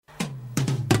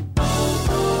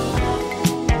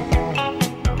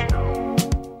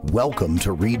Welcome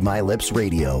to Read My Lips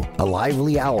Radio, a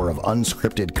lively hour of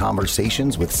unscripted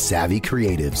conversations with savvy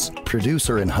creatives.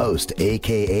 Producer and host,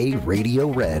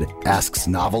 akaRadioRed, asks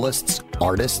novelists,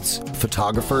 artists,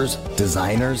 photographers,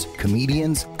 designers,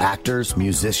 comedians, actors,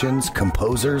 musicians,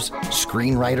 composers,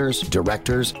 screenwriters,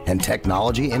 directors, and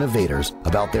technology innovators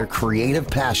about their creative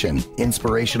passion,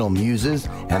 inspirational muses,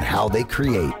 and how they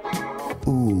create.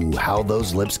 Ooh, how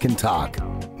those lips can talk.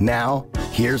 Now,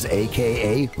 here's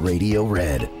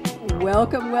akaRadioRed.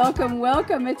 Welcome, welcome,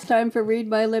 welcome. It's time for Read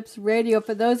My Lips Radio.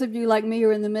 For those of you like me who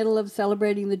are in the middle of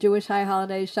celebrating the Jewish high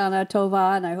holiday, Shana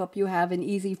Tova, and I hope you have an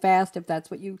easy fast if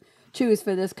that's what you choose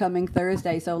for this coming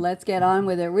Thursday. So let's get on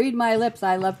with it. Read My Lips.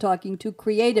 I love talking to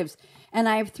creatives. And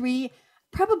I have three,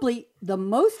 probably the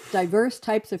most diverse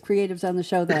types of creatives on the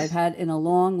show that I've had in a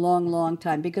long, long, long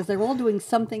time, because they're all doing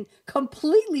something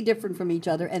completely different from each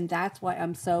other. And that's why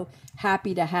I'm so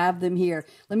happy to have them here.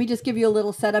 Let me just give you a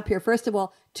little setup here. First of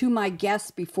all, to my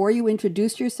guests, before you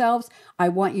introduce yourselves, I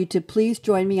want you to please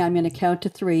join me. I'm going to count to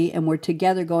three, and we're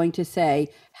together going to say,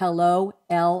 hello,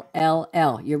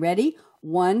 LLL. You ready?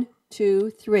 1, 2,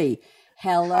 3.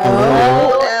 Hello,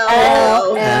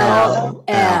 LLL.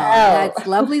 That's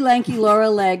lovely, lanky Laura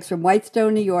Legs from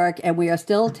Whitestone, New York, and we are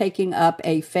still taking up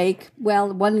a fake,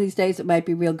 well, one of these days it might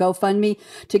be real, GoFundMe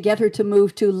to get her to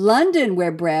move to London,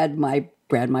 where Brad, my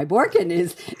Borkan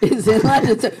is in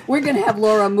London. So we're going to have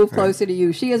Laura move closer to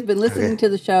you. She has been listening to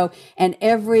the show, and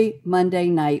every Monday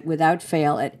night, without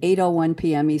fail, at 8:01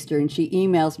 p.m. Eastern, she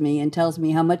emails me and tells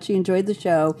me how much she enjoyed the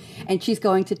show, and she's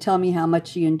going to tell me how much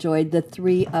she enjoyed the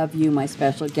three of you, my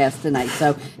special guests tonight.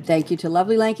 So thank you to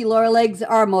lovely, lanky Laura Legs,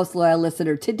 our most loyal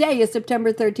listener. Today is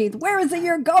September 13th. Where is the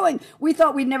year going? We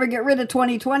thought we'd never get rid of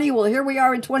 2020. Well, here we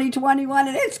are in 2021,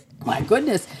 and it's, my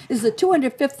goodness, this is the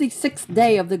 256th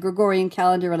day of the Gregorian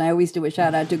calendar, and I always do a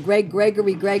shout out to Greg,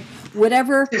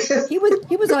 whatever. He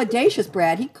was audacious,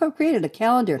 Brad. He created a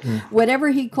calendar. Whatever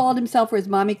he called himself or his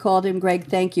mommy called him, Greg,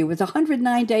 thank you. It was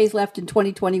 109 days left in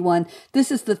 2021.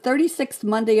 This is the 36th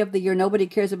Monday of the year. Nobody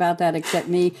cares about that except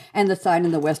me, and the sign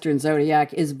in the Western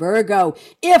Zodiac is Virgo.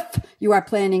 If you are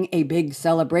planning a big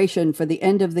celebration for the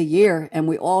end of the year, and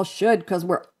we all should, because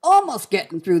we're almost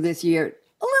getting through this year,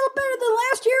 a little better than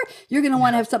last year, you're going to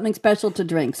want to have something special to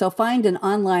drink. So find an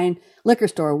online liquor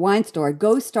store, wine store.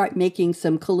 Go start making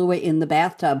some Kahlua in the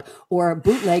bathtub, or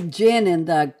bootleg gin in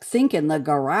the sink in the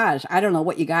garage. I don't know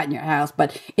what you got in your house,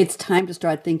 but it's time to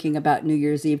start thinking about New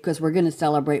Year's Eve, because we're going to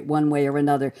celebrate one way or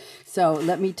another. So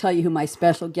let me tell you who my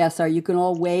special guests are. You can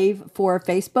all wave for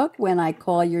Facebook when I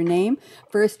call your name.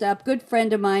 First up, good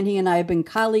friend of mine. He and I have been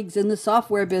colleagues in the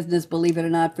software business, believe it or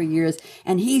not, for years.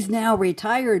 And he's now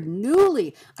retired,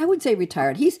 I would say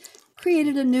retired. He's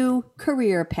created a new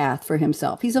career path for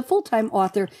himself. He's a full-time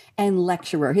author and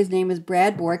lecturer. His name is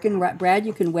Brad Borkan. Brad,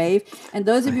 you can wave. And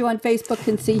those of you on Facebook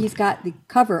can see he's got the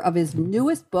cover of his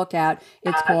newest book out.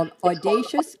 It's called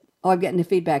Audacious. Oh, I'm getting the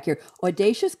feedback here.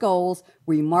 Audacious Goals,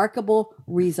 Remarkable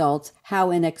Results, How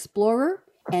an Explorer,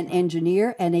 an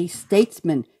Engineer, and a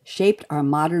Statesman Shaped Our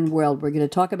Modern World. We're going to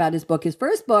talk about his book. His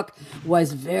first book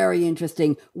was very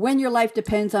interesting. When Your Life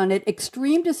Depends on It,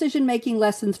 Extreme Decision-Making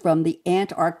Lessons from the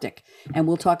Antarctic. And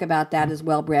we'll talk about that as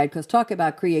well, Brad, because talk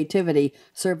about creativity,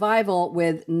 survival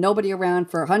with nobody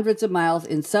around for hundreds of miles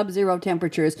in sub-zero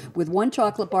temperatures with one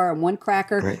chocolate bar and one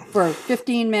cracker for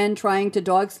 15 men trying to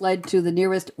dog sled to the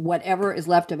nearest whatever is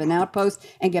left of an outpost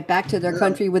and get back to their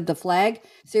country with the flag.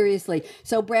 Seriously.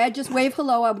 So, Brad, just wave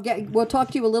hello. We'll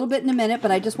talk to you a little bit in a minute, but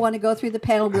I just want to go through the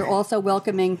panel. We're also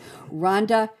welcoming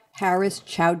Rhonda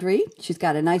Harris-Choudhry. She's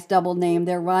got a nice double name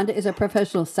there. Rhonda is a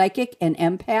professional psychic and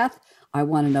empath. I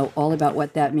want to know all about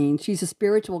what that means. She's a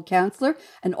spiritual counselor,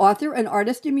 an author, an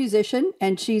artist, and musician,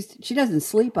 and she doesn't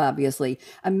sleep, obviously.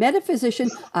 A metaphysician,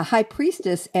 a high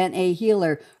priestess, and a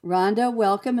healer. Rhonda,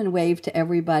 welcome, and wave to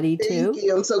everybody, too. Thank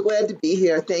you. I'm so glad to be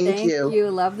here. Thank you. Thank you.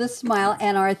 Love the smile.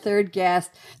 And our third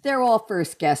guest, they're all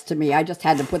first guests to me. I just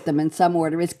had to put them in some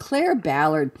order, is Claire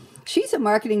Ballard. She's a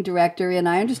marketing director, and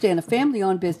I understand a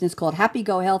family-owned business called Happy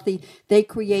Go Healthy. They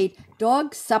create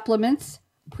dog supplements,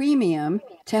 premium,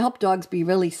 to help dogs be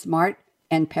really smart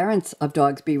and parents of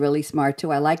dogs be really smart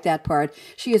too. I like that part.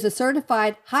 She is a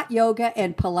certified hot yoga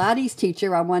and Pilates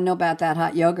teacher. I want to know about that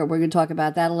hot yoga. We're going to talk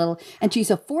about that a little. And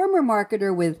she's a former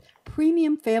marketer with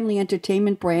premium family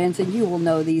entertainment brands, and you will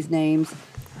know these names.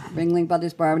 Ringling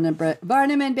Brothers,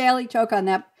 Barnum and Bailey, choke on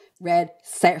that. Red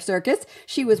Circus.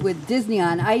 She was with Disney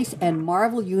on Ice and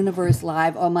Marvel Universe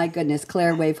Live. Oh my goodness.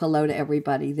 Claire, wave hello to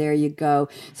everybody. There you go.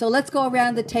 So let's go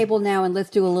around the table now and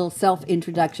let's do a little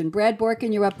self-introduction. Brad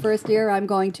Borkan, you're up first here. I'm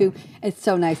going to. It's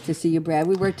so nice to see you, Brad.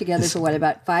 We worked together for what,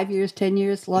 about 5 years, 10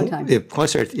 years? Long time.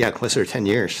 Closer to 10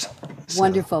 years. So.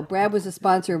 Wonderful. Brad was a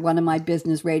sponsor of one of my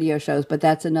business radio shows, but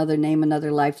that's another name,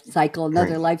 another life cycle,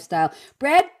 another lifestyle.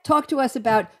 Brad, talk to us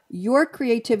about your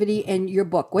creativity and your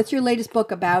book. What's your latest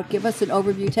book about? Give us an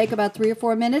overview. Take about 3 or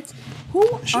 4 minutes.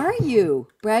 Who are you?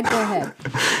 Brad, go ahead.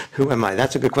 Who am I?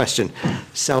 That's a good question.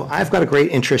 So I've got a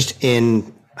great interest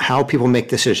in how people make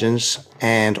decisions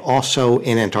and also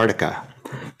in Antarctica.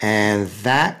 And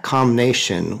that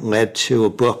combination led to a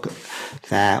book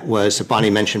that Bonnie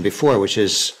mentioned before, which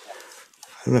is,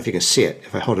 I don't know if you can see it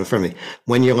if I hold it in front of me,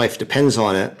 When Your Life Depends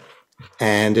on It.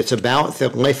 And it's about the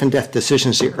life and death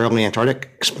decisions the early Antarctic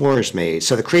explorers made.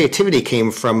 So the creativity came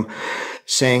from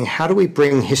saying, how do we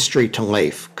bring history to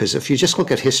life? Because if you just look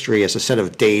at history as a set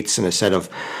of dates and a set of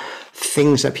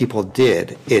things that people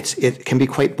did, it can be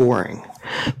quite boring.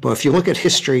 But if you look at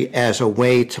history as a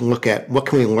way to look at what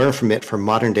can we learn from it for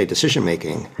modern day decision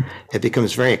making, it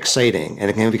becomes very exciting. And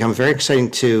it can become very exciting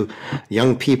to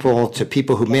young people, to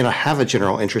people who may not have a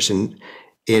general interest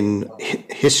in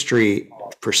history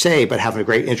per se, but have a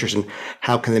great interest in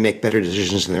how can they make better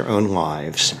decisions in their own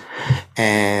lives.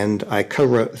 And I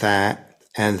co-wrote that.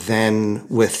 And then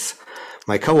with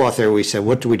my co-author, we said,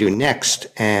 what do we do next?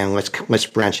 And let's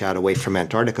branch out away from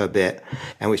Antarctica a bit.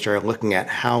 And we started looking at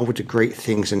how would the great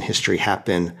things in history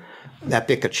happen,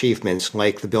 epic achievements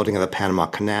like the building of the Panama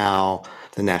Canal,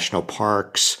 the national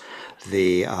parks,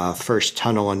 the first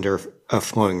tunnel under a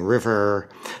flowing river,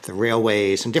 the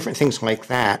railways, and different things like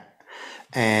that.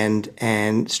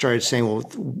 And started saying,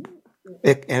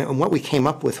 and what we came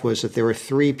up with was that there were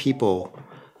 3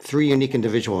 unique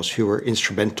individuals who were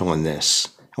instrumental in this.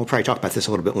 We'll probably talk about this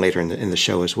a little bit later in the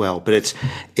show as well. But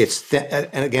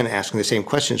and again, asking the same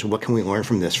questions: what can we learn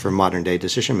from this for modern day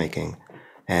decision making,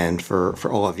 and for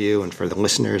all of you and for the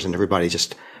listeners and everybody?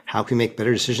 Just how can we make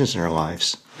better decisions in our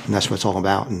lives? And that's what it's all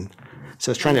about. And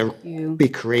so it's trying to be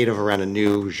creative around a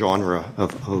new genre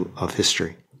of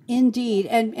history. Indeed.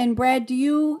 And Brad,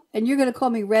 you're going to call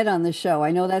me Red on the show.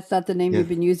 I know that's not the name you've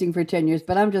been using for 10 years,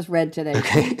 but I'm just Red today.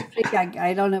 Okay.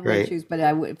 I don't have red shoes, but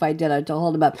if I did, I'd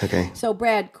hold them up. Okay. So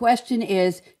Brad, question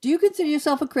is, do you consider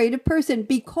yourself a creative person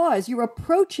because you're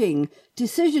approaching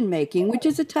decision making, which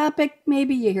is a topic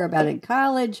maybe you hear about in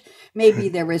college, maybe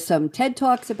there was some TED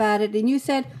Talks about it, and you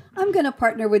said, I'm going to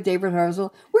partner with David Herzl.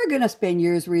 We're going to spend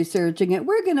years researching it.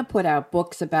 We're going to put out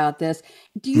books about this.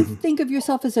 Do you think of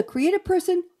yourself as a creative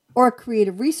person or a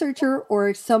creative researcher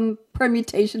or some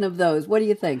permutation of those? What do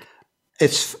you think?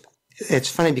 It's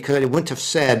funny because I wouldn't have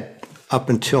said up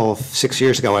until 6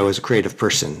 years ago I was a creative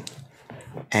person.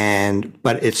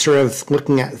 But it's sort of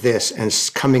looking at this and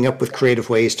coming up with creative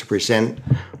ways to present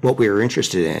what we were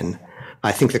interested in.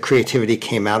 I think the creativity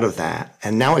came out of that.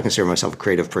 And now I consider myself a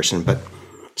creative person, but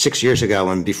 6 years ago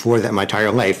and before that my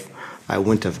entire life, I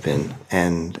wouldn't have been.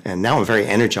 And now I'm very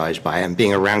energized by it. And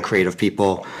being around creative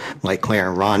people like Claire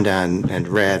and Rhonda and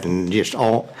Red and just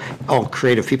all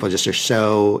creative people just are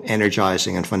so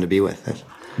energizing and fun to be with.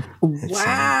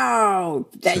 Wow.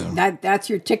 That's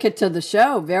your ticket to the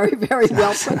show. Very, very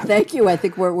well put. Thank you. I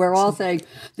think we're all saying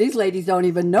these ladies don't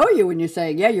even know you when you're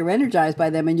saying, you're energized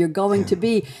by them and you're going to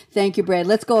be. Thank you, Brad.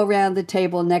 Let's go around the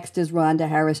table. Next is Rhonda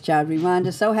Harris-Choudhry.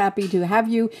 Rhonda, so happy to have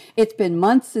you. It's been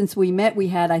months since we met. We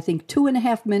had, I think,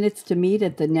 2.5 minutes to meet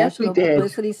at the National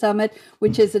Publicity Summit,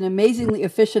 which is an amazingly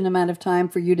efficient amount of time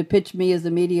for you to pitch me as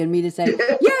the media and me to say,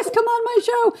 yes, come on my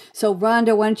show. So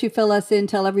Rhonda, why don't you fill us in,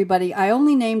 tell everybody, I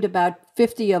only named about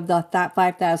 50 of the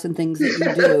 5,000 things that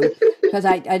you do because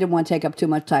I didn't want to take up too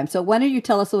much time. So why don't you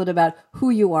tell us a little about who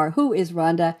you are? Who is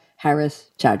Rhonda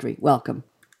Harris-Choudhry? Welcome.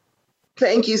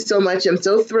 Thank you so much. I'm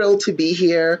so thrilled to be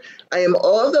here. I am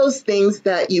all those things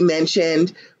that you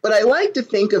mentioned, but I like to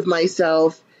think of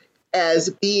myself as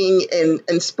being an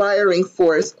inspiring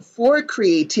force for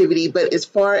creativity, but as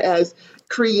far as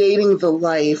creating the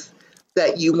life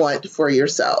that you want for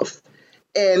yourself.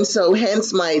 And so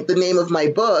hence the name of my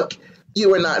book,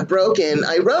 You Are Not Broken.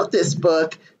 I wrote this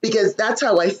book because that's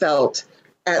how I felt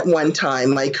at one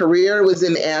time. My career was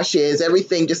in ashes.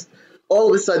 Everything just, all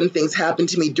of a sudden things happened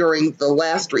to me during the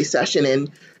last recession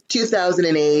in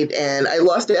 2008, and I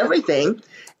lost everything.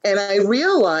 And I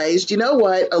realized, you know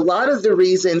what, a lot of the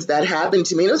reasons that happened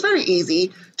to me, and it was very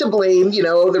easy to blame,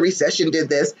 the recession did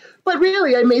this, but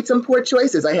really I made some poor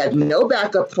choices. I had no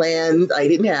backup plans. I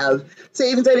didn't have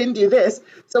savings. I didn't do this.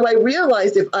 So I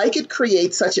realized if I could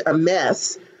create such a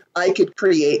mess, I could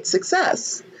create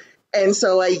success. And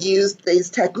so I use these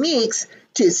techniques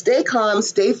to stay calm,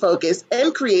 stay focused,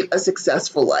 and create a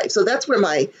successful life. So that's where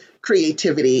my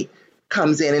creativity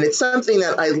comes in. And it's something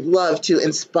that I love to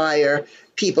inspire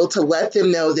people, to let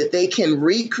them know that they can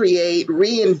recreate,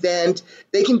 reinvent,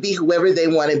 they can be whoever they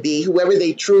want to be, whoever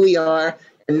they truly are,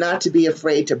 and not to be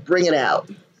afraid to bring it out.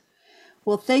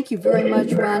 Well, thank you very much,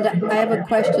 Rhonda. I have a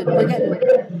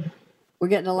question. We're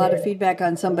getting a lot of feedback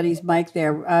on somebody's mic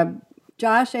there.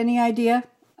 Josh, any idea?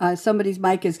 Somebody's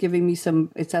mic is giving me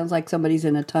it sounds like somebody's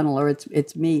in a tunnel, or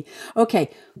it's me.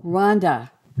 Okay, Rhonda,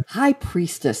 high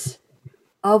priestess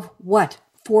of what?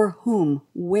 For whom?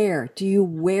 Where? Do you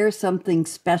wear something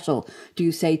special? Do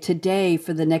you say, today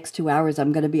for the next 2 hours,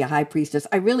 I'm going to be a high priestess?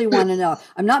 I really want to know.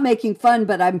 I'm not making fun,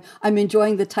 but I'm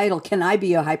enjoying the title. Can I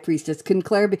be a high priestess? Can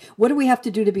Claire be? What do we have to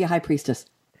do to be a high priestess?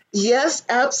 Yes,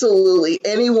 absolutely.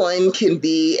 Anyone can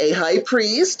be a high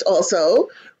priest also,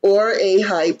 or a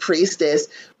high priestess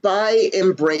by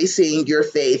embracing your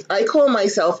faith. I call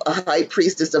myself a high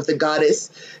priestess of the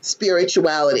goddess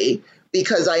spirituality,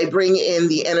 because I bring in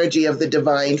the energy of the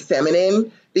divine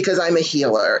feminine, because I'm a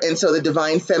healer. And so the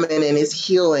divine feminine is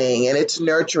healing and it's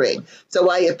nurturing. So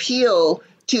I appeal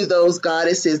to those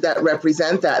goddesses that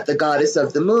represent that, the goddess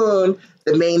of the moon,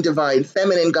 the main divine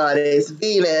feminine goddess,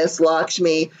 Venus,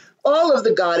 Lakshmi, all of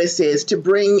the goddesses, to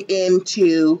bring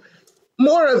into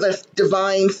more of a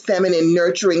divine feminine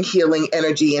nurturing healing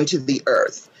energy into the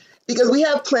earth. Because we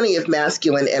have plenty of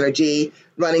masculine energy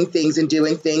running things and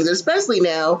doing things, especially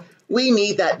now. We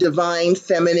need that divine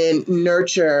feminine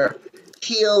nurture,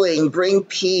 healing, bring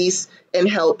peace, and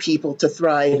help people to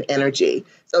thrive energy.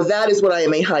 So that is what I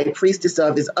am a high priestess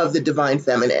of, is of the divine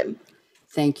feminine.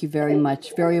 Thank you very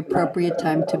much. Very appropriate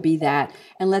time to be that.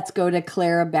 And let's go to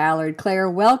Clara Ballard. Claire,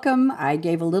 welcome. I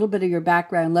gave a little bit of your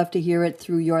background. Love to hear it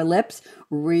through your lips.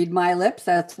 Read my lips.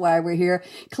 That's why we're here.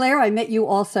 Claire, I met you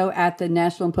also at the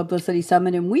National Publicity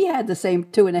Summit, and we had the same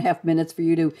 2.5 minutes for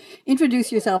you to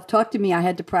introduce yourself. Talk to me. I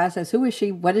had to process. Who is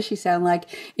she? What does she sound like?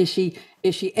 Is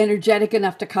she energetic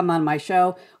enough to come on my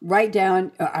show? Write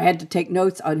down. I had to take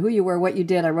notes on who you were, what you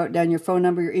did. I wrote down your phone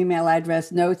number, your email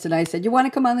address, notes, and I said, "You want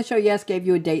to come on the show?" Yes. Gave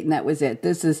you a date, and that was it.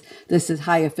 This is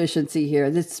high efficiency here.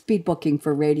 This is speed booking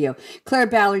for radio. Claire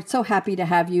Ballard, so happy to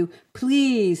have you.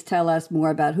 Please tell us more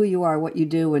about who you are, what you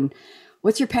do, and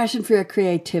what's your passion for your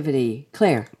creativity.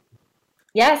 Claire.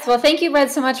 Yes. Well, thank you, Red,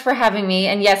 so much for having me.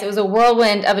 And yes, it was a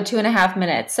whirlwind of a 2.5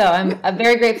 minutes. So I'm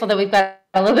very grateful that we've got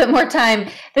a little bit more time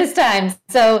this time.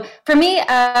 So for me,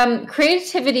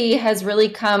 creativity has really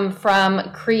come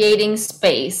from creating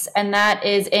space, and that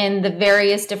is in the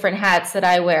various different hats that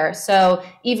I wear. So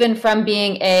even from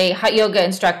being a hot yoga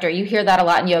instructor, you hear that a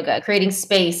lot in yoga, creating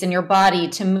space in your body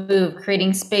to move,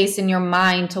 creating space in your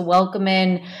mind to welcome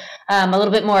in a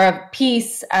little bit more of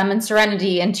peace and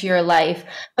serenity into your life,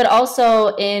 but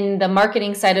also in the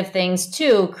marketing side of things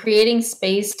too, creating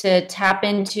space to tap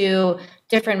into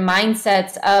different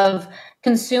mindsets of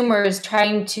consumers,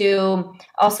 trying to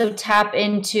also tap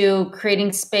into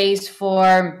creating space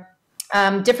for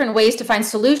different ways to find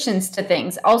solutions to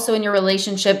things, also in your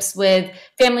relationships with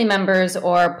family members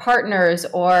or partners,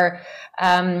 or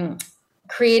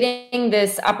creating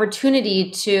this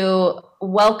opportunity to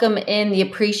welcome in the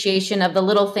appreciation of the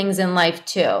little things in life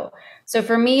too. So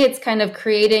for me, it's kind of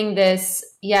creating this,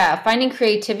 finding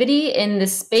creativity in the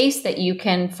space that you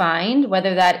can find,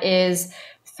 whether that is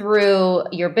through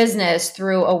your business,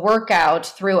 through a workout,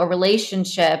 through a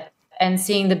relationship, and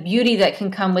seeing the beauty that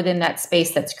can come within that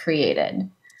space that's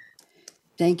created.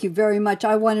 Thank you very much.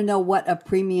 I want to know what a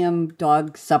premium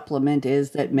dog supplement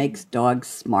is that makes dogs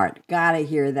smart. Gotta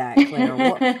hear that,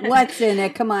 Claire. What's in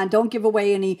it? Come on, don't give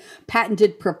away any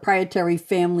patented proprietary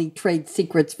family trade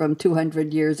secrets from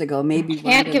 200 years ago. Maybe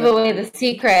can't give away the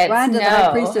secrets. Rhonda, the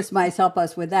high priestess, might help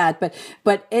us with that. But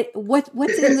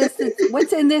what's in this?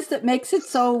 What's in this that makes it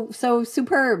so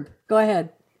superb? Go ahead.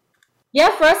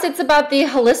 Yeah, for us, it's about the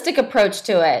holistic approach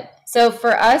to it. So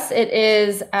for us, it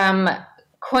is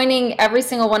coining every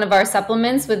single one of our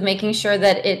supplements with making sure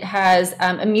that it has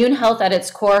immune health at its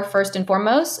core first and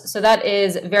foremost. So that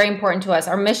is very important to us.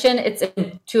 Our mission is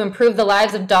to improve the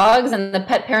lives of dogs and the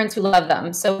pet parents who love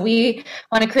them. So we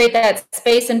want to create that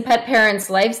space in pet parents'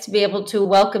 lives to be able to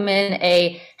welcome in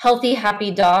a healthy,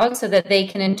 happy dog so that they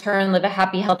can in turn live a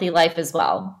happy, healthy life as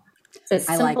well. So it's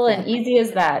simple and easy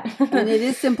as that. And it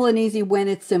is simple and easy when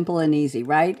it's simple and easy,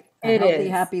 right? A healthy,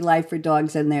 happy life for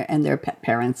dogs and their pet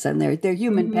parents and their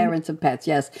human parents of pets.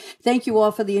 Yes. Thank you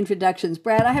all for the introductions.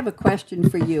 Brad, I have a question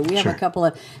for you. We have a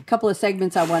couple of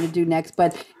segments I want to do next,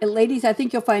 but ladies, I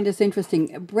think you'll find this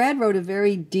interesting. Brad wrote a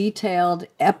very detailed,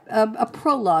 a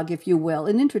prologue, if you will,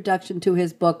 an introduction to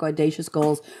his book, Audacious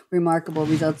Goals, Remarkable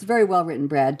Results. Very well written,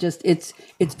 Brad. Just it's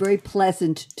very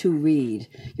pleasant to read.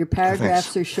 Your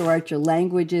paragraphs are short. Your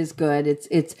language is good.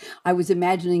 It's. I was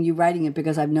imagining you writing it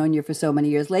because I've known you for so many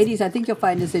years. Ladies, I think you'll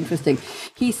find this interesting.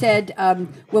 He said,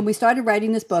 when we started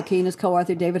writing this book, he and his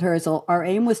co-author David Herzl, our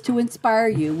aim was to inspire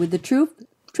you with the true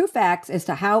facts as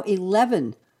to how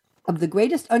 11 of the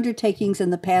greatest undertakings in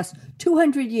the past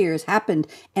 200 years happened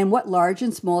and what large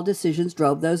and small decisions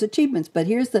drove those achievements. But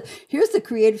here's the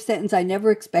creative sentence I never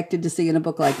expected to see in a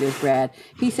book like this, Brad.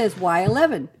 He says, why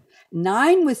 11?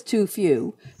 9 was too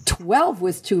few, 12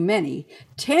 was too many,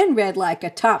 10 read like a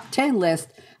top 10 list,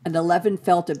 and 11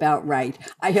 felt about right.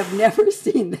 I have never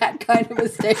seen that kind of a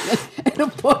statement in a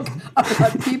book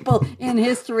about people in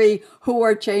history who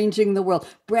are changing the world.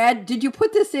 Brad, did you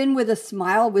put this in with a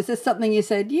smile? Was this something you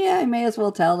said, yeah, I may as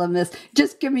well tell them this?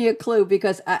 Just give me a clue,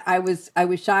 because I was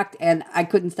shocked and I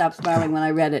couldn't stop smiling when I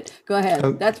read it. Go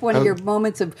ahead. That's one of your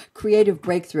moments of creative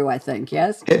breakthrough, I think,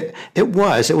 yes? It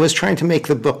was trying to make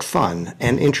the book fun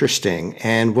and interesting.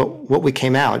 And what we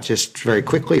came out just very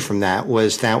quickly from that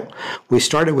was that we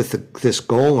started with this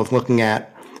goal of looking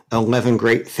at 11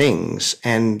 great things,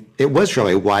 and it was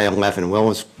really why 11.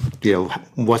 Well,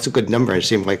 what's a good number? It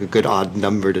seemed like a good odd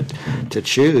number to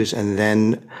choose, and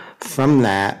then from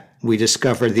that we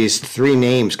discovered these 3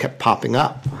 names kept popping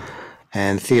up,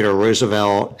 and Theodore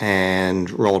Roosevelt and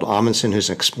Roald Amundsen, who's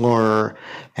an explorer,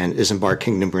 and Isambard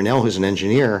Kingdom Brunel, who's an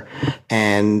engineer.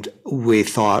 And we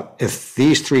thought, if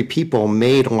these 3 people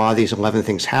made a lot of these 11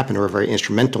 things happen, or were very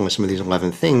instrumental in some of these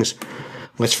 11 things,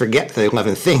 let's forget the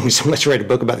 11 things. Let's write a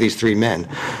book about these 3 men.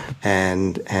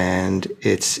 And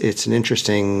it's an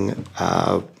interesting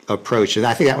approach. And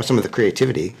I think that was some of the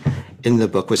creativity in the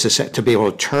book, was to be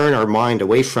able to turn our mind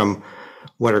away from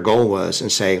what our goal was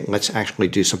and say, let's actually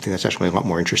do something that's actually a lot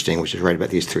more interesting, which is write about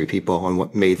these 3 people and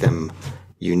what made them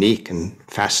unique and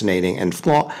fascinating and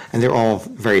flawed. And they're all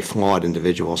very flawed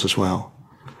individuals as well.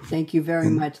 Thank you very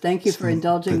much. Thank you for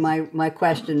indulging my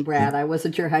question, Brad. I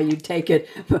wasn't sure how you'd take it.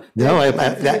 No,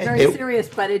 very serious,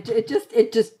 but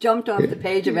it just jumped off the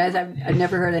page of it. I've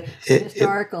never heard it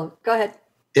historical. Go ahead.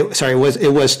 It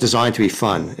was designed to be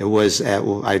fun. It was it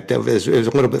was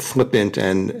a little bit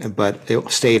flippant, but it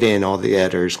stayed in. All the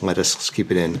editors let us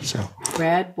keep it in. So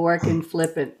Brad Borkan,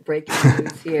 flippant, breaking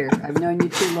news here. I've known you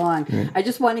too long. I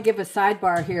just want to give a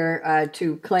sidebar here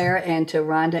to Claire and to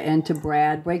Rhonda and to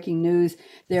Brad. Breaking news: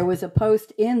 there was a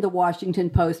post in the Washington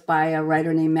Post by a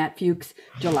writer named Matt Fuchs,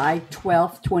 July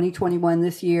 12th, 2021,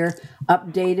 this year,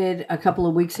 updated a couple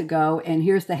of weeks ago, and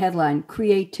here's the headline: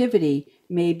 Creativity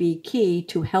may be key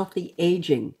to healthy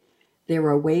aging. There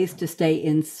are ways to stay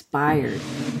inspired.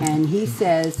 And he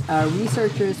says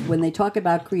researchers, when they talk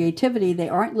about creativity, they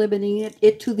aren't limiting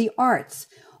it to the arts.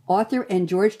 Author and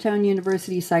Georgetown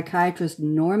University psychiatrist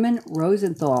Norman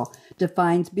Rosenthal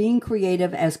defines being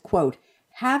creative as, quote,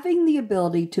 having the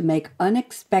ability to make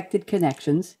unexpected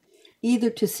connections, either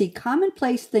to see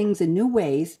commonplace things in new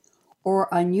ways or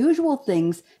unusual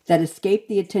things that escape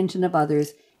the attention of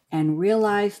others and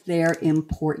realize their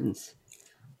importance.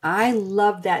 I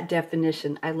love that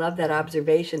definition. I love that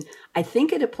observation. I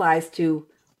think it applies to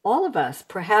all of us,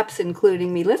 perhaps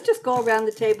including me. Let's just go around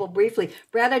the table briefly.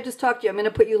 Brad, I just talked to you. I'm going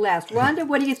to put you last. Rhonda,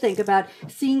 what do you think about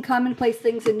seeing commonplace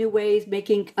things in new ways,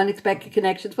 making unexpected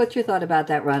connections? What's your thought about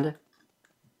that, Rhonda?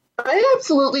 I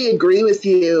absolutely agree with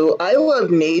you. I love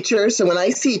nature. So when I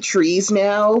see trees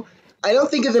now, I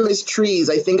don't think of them as trees.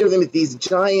 I think of them as these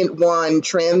giant wands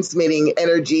transmitting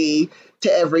energy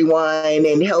to everyone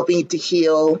and helping to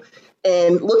heal.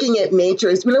 And looking at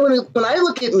nature, when I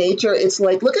look at nature, it's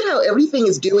like, look at how everything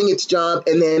is doing its job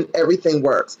and then everything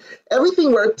works.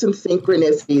 Everything works in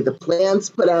synchronicity. The plants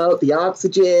put out the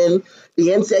oxygen,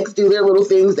 the insects do their little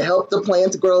things to help the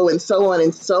plants grow, and so on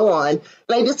and so on. And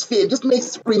I just feel,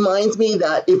 it reminds me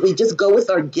that if we just go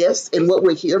with our gifts and what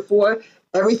we're here for,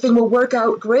 everything will work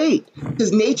out great,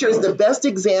 because nature is the best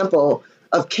example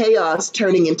of chaos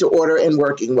turning into order and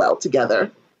working well together.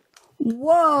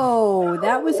 Whoa,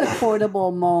 that was a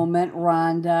quotable moment,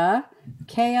 Rhonda.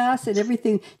 Chaos and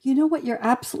everything. You know what? You're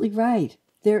absolutely right.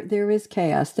 There is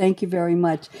chaos. Thank you very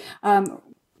much.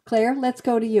 Claire, let's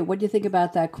go to you. What do you think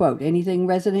about that quote? Anything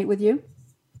resonate with you?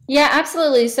 Yeah,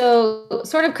 absolutely. So,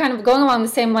 sort of kind of going along the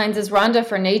same lines as Rhonda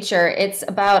for nature, it's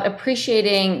about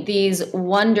appreciating these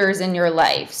wonders in your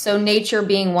life. So, nature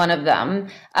being one of them.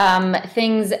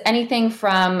 Things, anything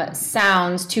from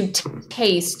sounds to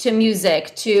taste to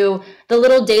music to the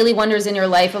little daily wonders in your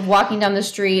life of walking down the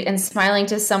street and smiling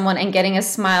to someone and getting a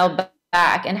smile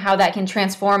back, and how that can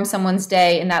transform someone's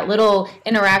day in that little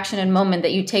interaction and moment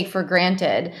that you take for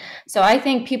granted. So I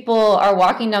think people are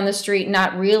walking down the street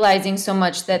not realizing so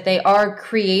much that they are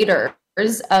creators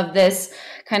of this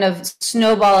kind of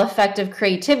snowball effect of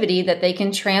creativity that they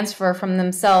can transfer from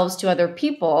themselves to other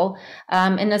people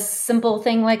in a simple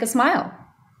thing like a smile.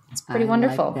 It's pretty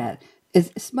wonderful. Like that.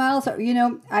 Smiles are,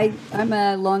 I'm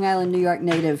a Long Island, New York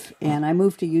native, and I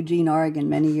moved to Eugene, Oregon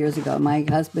many years ago. My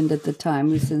husband at the time,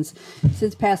 who's since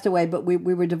passed away, but we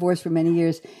were divorced for many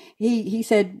years. He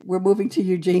said, we're moving to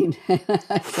Eugene.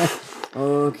 I said,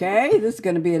 okay, this is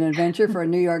going to be an adventure for a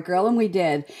New York girl, and we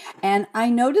did. And I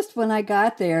noticed when I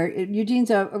got there, Eugene's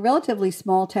a relatively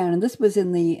small town, and this was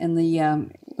in the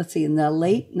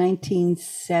late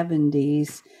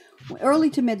 1970s, early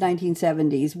to mid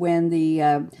 1970s, when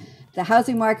the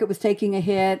housing market was taking a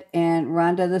hit, and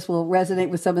Rhonda, this will resonate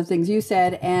with some of the things you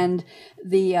said, and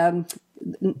the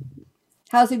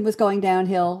housing was going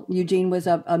downhill. Eugene was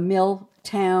a mill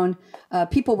town.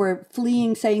 People were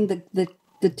fleeing, saying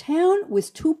the town was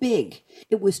too big.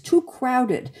 It was too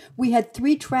crowded. We had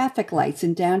 3 traffic lights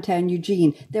in downtown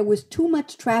Eugene. There was too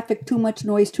much traffic, too much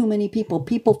noise, too many people.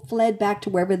 People fled back to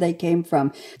wherever they came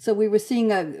from. So we were seeing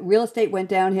real estate went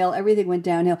downhill, everything went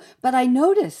downhill. But I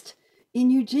noticed in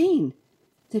Eugene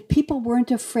that people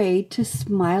weren't afraid to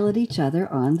smile at each other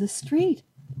on the street.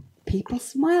 People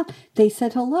smiled. They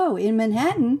said hello. In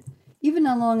Manhattan, even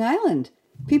on Long Island,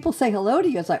 people say hello to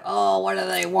you. It's like, oh, what do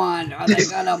they want? Are they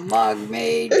going to mug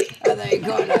me? Are they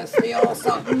going to steal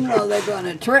something? Are they going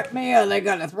to trip me? Are they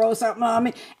going to throw something on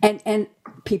me? And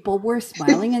people were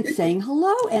smiling and saying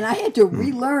hello. And I had to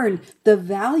relearn the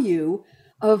value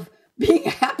of being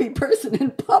a happy person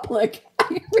in public.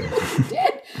 I really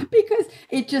did, because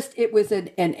it was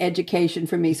an education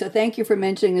for me. So thank you for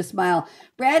mentioning the smile.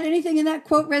 Brad, anything in that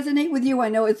quote resonate with you? I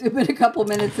know it's been a couple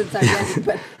minutes since I read it,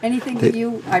 but anything that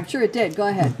I'm sure it did. Go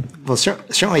ahead. Well,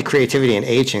 certainly creativity and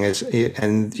aging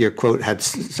and your quote had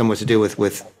somewhat to do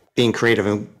with being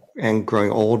creative and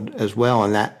growing old as well.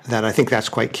 And that I think that's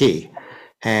quite key.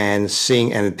 And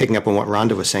seeing and picking up on what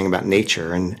Rhonda was saying about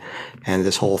nature and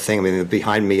this whole thing. I mean,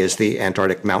 behind me is the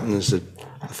Antarctic mountains, a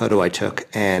photo I took,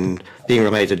 and being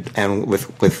related and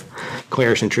with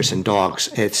Claire's interest in dogs.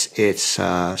 It's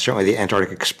certainly the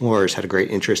Antarctic explorers had a great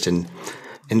interest in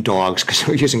dogs, because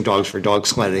we're using dogs for dog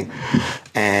sledding,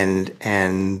 and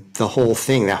the whole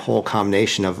thing, that whole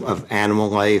combination of animal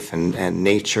life and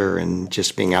nature and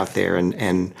just being out there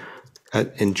and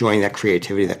enjoying that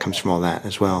creativity that comes from all that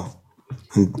as well.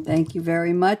 Thank you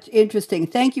very much. Interesting.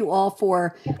 Thank you all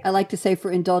for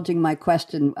indulging my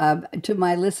question. To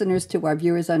my listeners, to our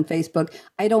viewers on Facebook,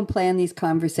 I don't plan these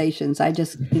conversations. I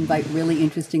just invite really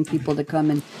interesting people to come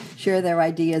and share their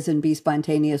ideas and be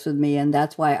spontaneous with me. And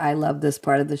that's why I love this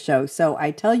part of the show. So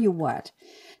I tell you what,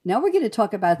 now we're going to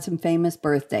talk about some famous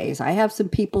birthdays. I have some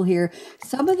people here.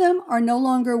 Some of them are no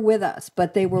longer with us,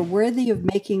 but they were worthy of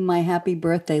making my happy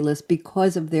birthday list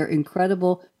because of their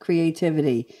incredible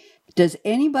creativity. Does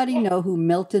anybody know who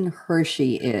Milton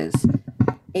Hershey is?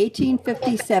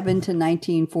 1857 to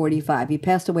 1945. He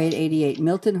passed away at 88.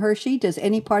 Milton Hershey, does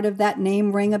any part of that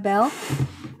name ring a bell?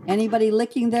 Anybody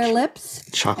licking their lips?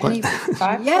 Chocolate?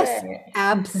 Yes,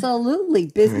 absolutely.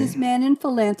 Businessman and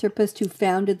philanthropist who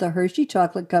founded the Hershey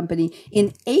Chocolate Company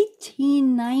in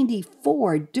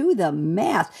 1894. Do the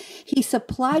math. He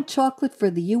supplied chocolate for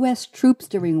the U.S. troops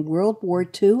during World War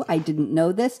II. I didn't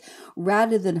know this.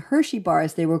 Rather than Hershey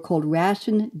bars, they were called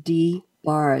Ration D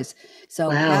bars. So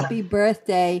wow. Happy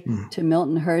birthday to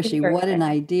Milton Hershey. What an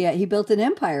idea. He built an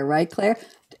empire, right, Claire?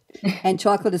 And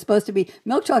chocolate is supposed to be,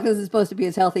 milk chocolate is supposed to be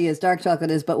as healthy as dark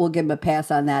chocolate is, but we'll give him a pass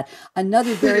on that.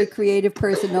 Another very creative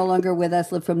person, no longer with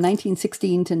us, lived from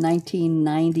 1916 to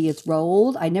 1990. It's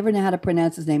Roald. I never know how to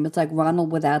pronounce his name. It's like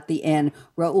Ronald without the N.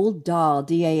 Roald Dahl,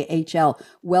 D-A-H-L.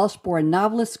 Welsh-born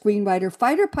novelist, screenwriter,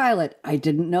 fighter pilot. I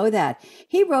didn't know that.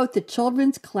 He wrote the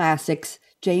children's classics,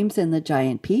 James and the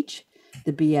Giant Peach,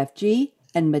 The BFG,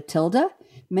 and Matilda.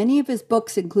 Many of his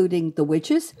books, including The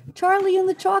Witches, Charlie and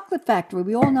the Chocolate Factory,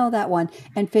 we all know that one,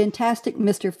 and Fantastic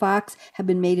Mr. Fox, have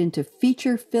been made into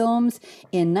feature films.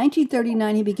 In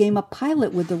 1939, he became a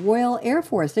pilot with the Royal Air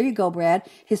Force. There you go, Brad.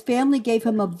 His family gave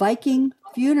him a Viking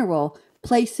funeral,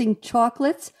 placing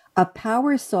chocolates, a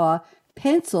power saw,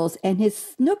 pencils, and his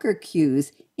snooker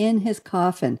cues in his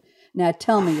coffin. Now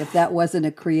tell me if that wasn't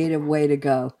a creative way to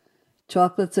go.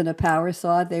 Chocolates and a power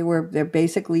saw, they're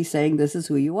basically saying this is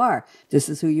who you are. This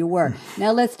is who you were.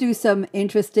 Now let's do some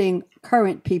interesting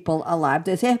current people alive.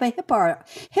 There's a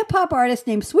hip-hop artist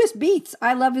named Swizz Beatz.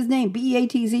 I love his name,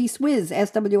 B-E-A-T-Z, Swizz,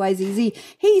 S-W-I-Z-Z.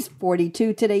 He's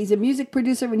 42 today. He's a music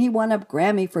producer, and he won a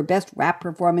Grammy for Best Rap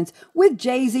Performance with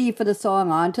Jay-Z for the song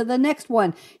On to the Next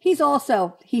One. He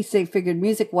figured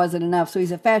music wasn't enough, so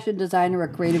he's a fashion designer, a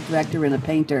creative director, and a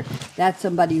painter. That's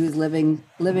somebody who's living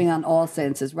on all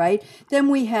senses, right? Then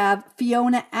we have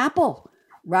Fiona Apple.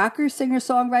 Rocker, singer,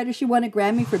 songwriter. She won a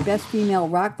Grammy for Best Female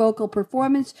Rock Vocal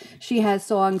Performance. She has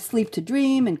songs Sleep to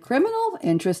Dream and Criminal.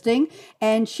 Interesting.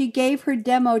 And she gave her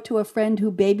demo to a friend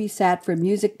who babysat for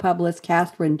music publicist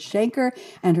Catherine Shanker.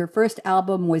 And her first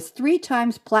album was 3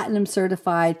 times platinum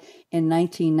certified in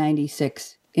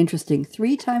 1996. Interesting.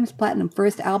 3 times platinum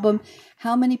first album.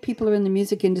 How many people are in the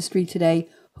music industry today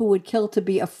who would kill to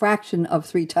be a fraction of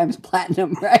 3 times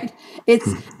platinum, right?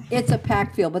 It's a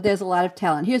packed field, but there's a lot of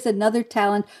talent. Here's another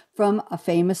talent from a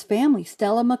famous family,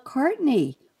 Stella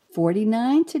McCartney,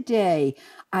 49 today.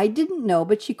 I didn't know,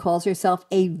 but she calls herself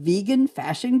a vegan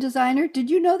fashion designer. Did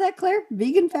you know that, Claire?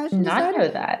 Vegan fashion designer? Not know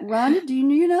that. Rhonda, do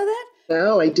you know that?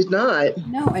 No, I did not.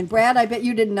 No, and Brad, I bet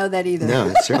you didn't know that either.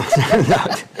 No, certainly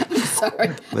not. Sorry,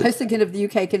 I was thinking of the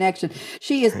UK connection.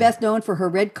 She is best known for her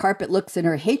red carpet looks and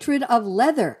her hatred of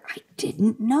leather. I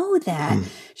didn't know that.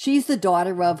 She's the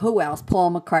daughter of who else?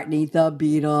 Paul McCartney, the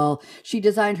Beatle. She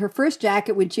designed her first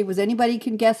jacket when she was, anybody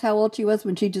can guess how old she was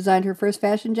when she designed her first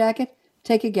fashion jacket?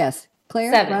 Take a guess.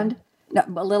 Claire? 7. Rhonda?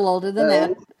 No, a little older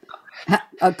than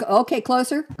that. Okay,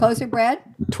 closer, Brad?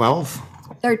 12?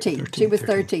 13. She was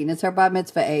 13. It's her bar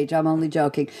mitzvah age. I'm only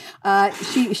joking.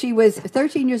 She was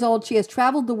 13 years old. She has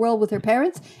traveled the world with her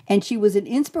parents, and she was an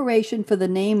inspiration for the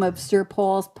name of Sir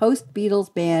Paul's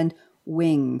post-Beatles band,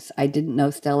 Wings. I didn't know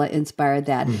Stella inspired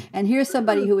that. And here's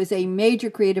somebody who is a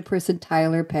major creative person,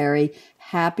 Tyler Perry.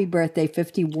 Happy birthday,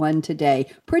 51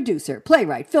 today. Producer,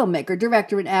 playwright, filmmaker,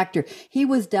 director, and actor. He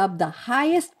was dubbed the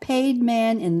highest paid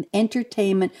man in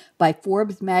entertainment by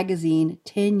Forbes magazine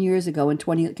 10 years ago in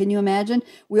 20. Can you imagine?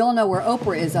 We all know where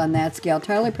Oprah is on that scale.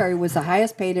 Tyler Perry was the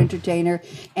highest paid entertainer,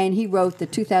 and he wrote the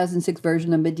 2006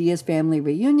 version of Medea's Family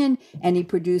Reunion, and he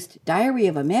produced Diary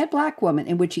of a Mad Black Woman,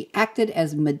 in which he acted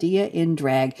as Medea in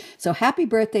drag. So happy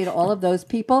birthday to all of those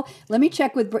people. Let me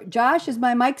check with Josh. Is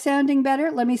my mic sounding better?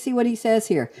 Let me see what he says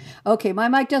here. Okay, my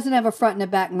mic doesn't have a front and a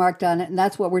back marked on it, and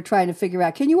that's what we're trying to figure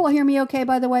out. Can you all hear me okay,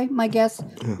 by the way, my guests?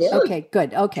 Yeah. Okay,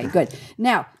 good.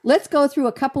 Now, let's go through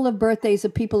a couple of birthdays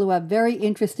of people who have very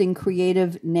interesting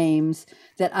creative names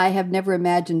that I have never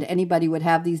imagined anybody would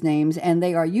have these names, and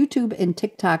they are YouTube and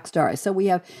TikTok stars. So we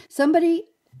have somebody,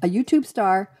 a YouTube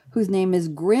star, whose name is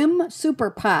Grim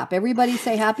Superpop. Everybody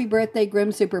say happy birthday, Grim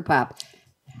Superpop.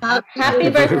 Happy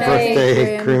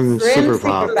birthday, Grim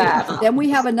Superpop. Then we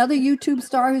have another YouTube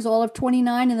star who's all of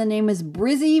 29, and the name is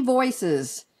Brizzy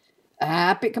Voices.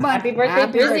 Happy birthday,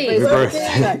 Brizzy.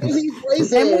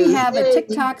 Then we have a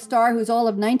TikTok star who's all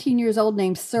of 19 years old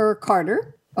named Sir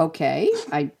Carter. Okay,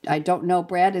 I don't know,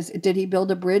 Brad. Did he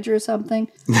build a bridge or something?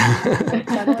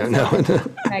 Don't know.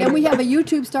 Then we have a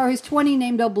YouTube star who's 20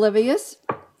 named Oblivious.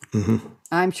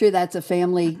 I'm sure that's a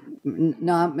family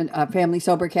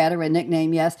sober cat or a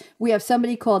nickname, yes. We have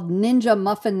somebody called Ninja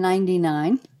Muffin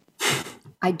 99.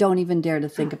 I don't even dare to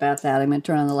think about that. I'm going to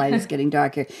turn on the light. It's getting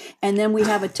dark here. And then we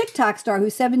have a TikTok star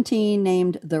who's 17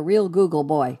 named The Real Google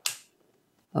Boy.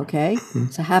 Okay,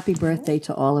 so happy birthday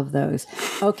to all of those.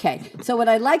 Okay, so what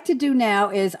I'd like to do now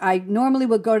is I normally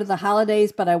would go to the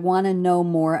holidays, but I want to know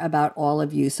more about all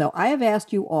of you. So I have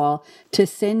asked you all to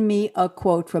send me a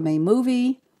quote from a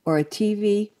movie or a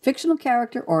TV, fictional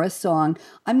character, or a song.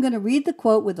 I'm going to read the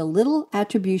quote with a little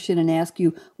attribution and ask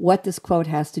you what this quote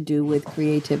has to do with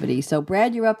creativity. So,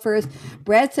 Brad, you're up first.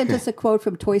 Brad sent us a quote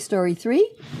from Toy Story 3,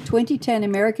 2010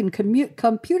 American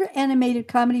computer animated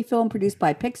comedy film produced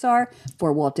by Pixar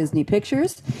for Walt Disney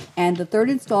Pictures, and the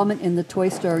third installment in the Toy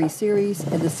Story series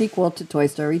and the sequel to Toy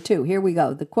Story 2. Here we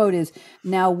go. The quote is,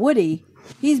 "Now, Woody,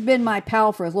 he's been my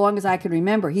pal for as long as I can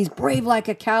remember. He's brave like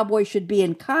a cowboy should be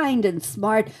and kind and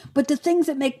smart. But the things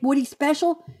that make Woody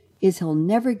special is he'll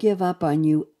never give up on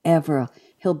you, ever.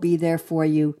 He'll be there for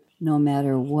you no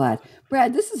matter what."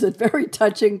 Brad, this is a very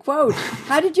touching quote.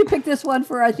 How did you pick this one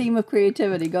for our theme of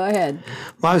creativity? Go ahead.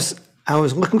 Well, I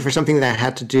was looking for something that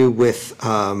had to do with,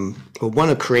 a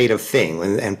creative thing.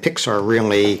 And Pixar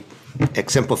really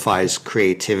exemplifies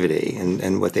creativity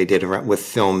and what they did with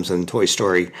films and Toy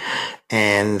Story.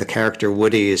 And the character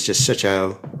Woody is just such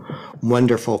a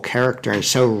wonderful character, and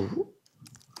so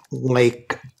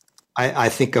like I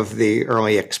think of the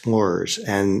early explorers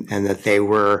and that they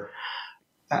were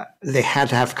they had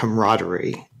to have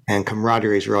camaraderie, and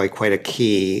camaraderie is really quite a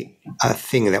key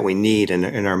thing that we need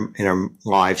in our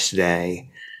lives today,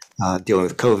 dealing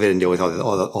with COVID and dealing with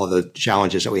all the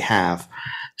challenges that we have.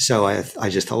 So I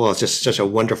just thought, well, it's just such a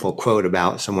wonderful quote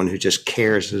about someone who just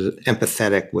cares, is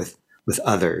empathetic with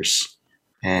others.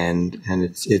 And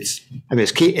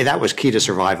it's key. That was key to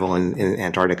survival in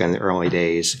Antarctica in the early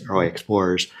days, early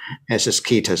explorers. And it's just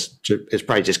it's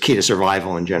probably just key to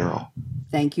survival in general.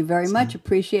 Thank you very much.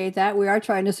 Appreciate that. We are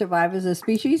trying to survive as a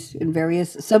species and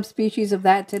various subspecies of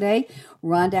that today.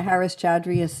 Rhonda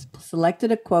Harris-Choudhry has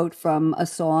selected a quote from a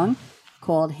song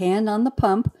called Hand on the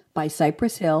Pump by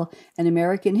Cypress Hill, an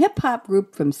American hip-hop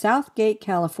group from Southgate,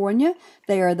 California.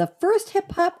 They are the first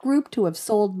hip-hop group to have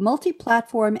sold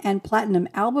multi-platform and platinum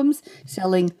albums,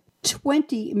 selling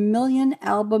 20 million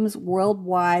albums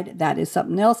worldwide. That is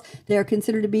something else. They are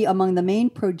considered to be among the main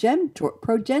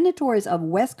progenitors of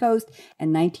West Coast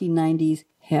and 1990s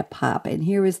hip-hop. And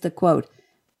here is the quote.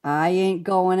 I ain't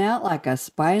going out like a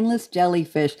spineless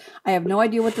jellyfish. I have no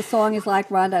idea what the song is like,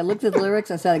 Rhonda. I looked at the lyrics.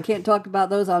 I said, I can't talk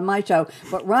about those on my show.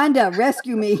 But Rhonda,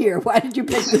 rescue me here. Why did you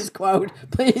pick this quote,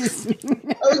 please?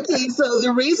 Okay, so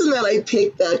the reason that I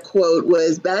picked that quote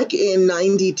was back in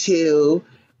 92,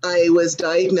 I was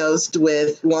diagnosed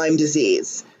with Lyme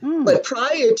disease. But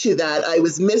prior to that, I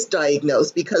was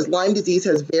misdiagnosed because Lyme disease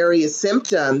has various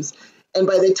symptoms. And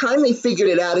by the time they figured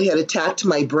it out, it had attacked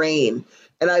my brain.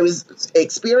 And I was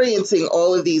experiencing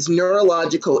all of these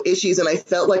neurological issues, and I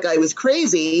felt like I was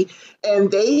crazy.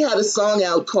 And they had a song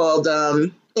out called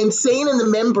Insane in the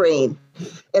Membrane.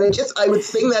 And I would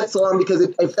sing that song because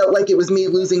I felt like it was me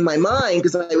losing my mind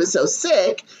because I was so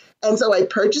sick. And so I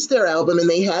purchased their album, and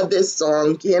they had this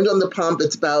song, Hand on the Pump.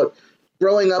 It's about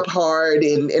growing up hard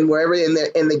and wherever in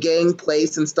the gang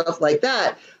place and stuff like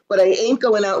that. But I ain't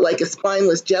going out like a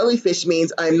spineless jellyfish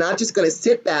means I'm not just going to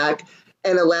sit back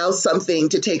and allow something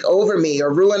to take over me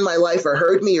or ruin my life or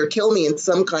hurt me or kill me in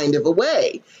some kind of a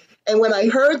way. And when I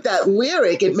heard that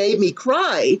lyric, it made me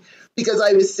cry because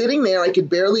I was sitting there, I could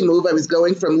barely move. I was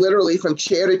going literally from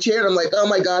chair to chair. And I'm like, oh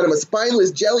my God, I'm a spineless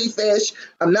jellyfish.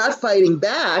 I'm not fighting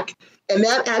back. And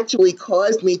that actually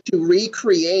caused me to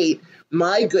recreate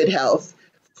my good health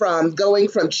from going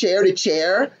from chair to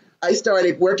chair. I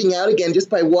started working out again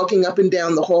just by walking up and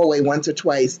down the hallway once or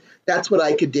twice. That's what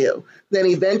I could do. Then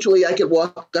eventually I could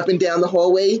walk up and down the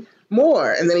hallway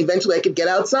more. And then eventually I could get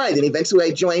outside. And eventually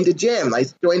I joined a gym. I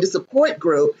joined a support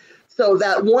group. So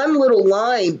that one little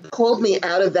line pulled me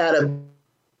out of that a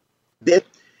bit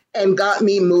and got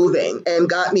me moving and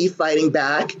got me fighting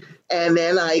back. And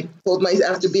then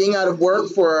after being out of work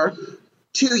for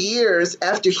 2 years,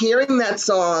 after hearing that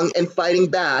song and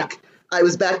fighting back, I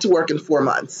was back to work in 4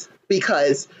 months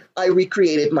because I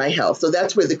recreated my health. So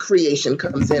that's where the creation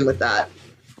comes in with that.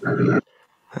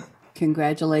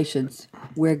 Congratulations.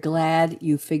 We're glad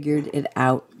you figured it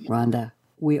out, Rhonda.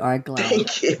 We are glad.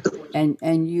 Thank you.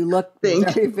 And you look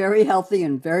very, very healthy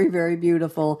and very, very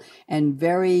beautiful and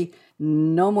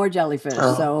no more jellyfish.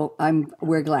 Oh. So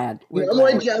we're glad. No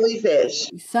more jellyfish.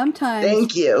 Sometimes.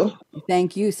 Thank you.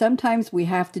 Thank you. Sometimes we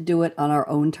have to do it on our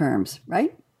own terms,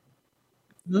 right?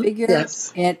 Figure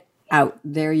it out.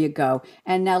 There you go.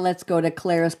 And now let's go to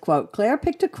Claire's quote. Claire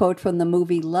picked a quote from the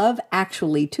movie Love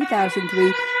Actually,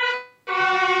 2003.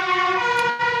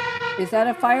 Is that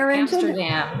a fire engine?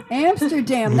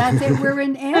 Amsterdam. That's it. We're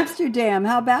in Amsterdam.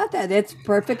 How about that? It's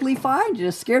perfectly fine. You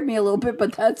just scared me a little bit,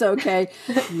 but that's okay.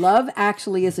 Love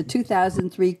Actually is a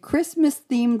 2003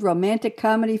 Christmas-themed romantic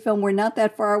comedy film. We're not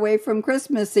that far away from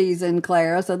Christmas season,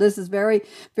 Claire, so this is very,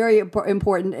 very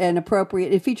important and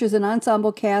appropriate. It features an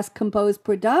ensemble cast composed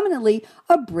predominantly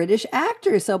of British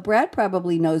actors, so Brad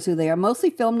probably knows who they are.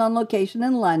 Mostly filmed on location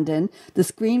in London, the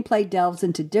screenplay delves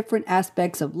into different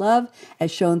aspects of love as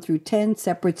shown through 10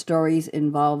 separate stories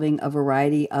involving a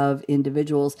variety of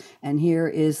individuals. And here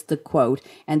is the quote.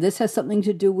 And this has something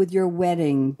to do with your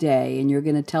wedding day. And you're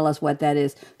going to tell us what that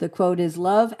is. The quote is,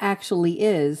 love actually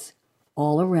is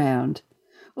all around.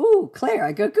 Ooh, Claire,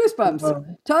 I got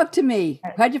goosebumps. Talk to me.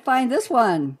 How'd you find this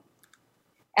one?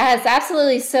 Yes,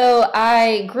 absolutely. So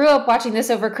I grew up watching this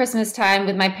over Christmas time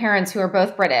with my parents who are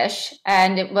both British,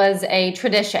 and it was a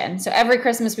tradition. So every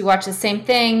Christmas we watch the same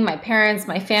thing. My parents,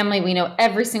 my family, we know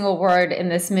every single word in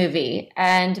this movie.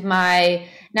 And my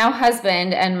now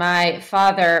husband and my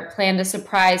father planned a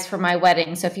surprise for my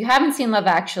wedding. So if you haven't seen Love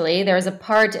Actually, there's a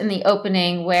part in the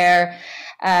opening where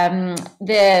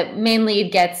the main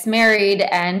lead gets married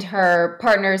and her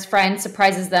partner's friend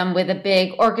surprises them with a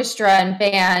big orchestra and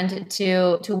band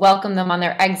to welcome them on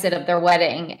their exit of their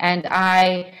wedding. And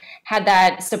I had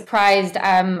that surprised.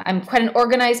 I'm quite an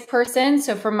organized person.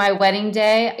 So for my wedding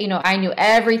day, I knew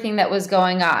everything that was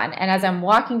going on. And as I'm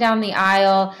walking down the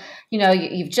aisle,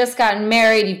 you've just gotten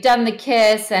married, you've done the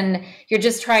kiss, and you're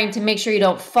just trying to make sure you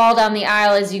don't fall down the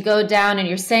aisle as you go down, and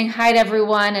you're saying hi to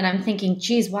everyone. And I'm thinking,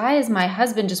 geez, why is my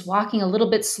husband just walking a little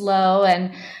bit slow?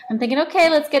 And I'm thinking, okay,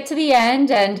 let's get to the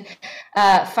end. And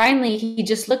finally, he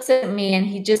just looks at me and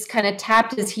he just kind of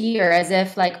tapped his ear as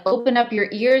if like, open up your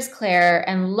ears, Claire,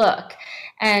 and look.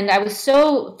 And I was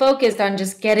so focused on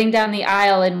just getting down the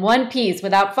aisle in one piece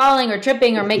without falling or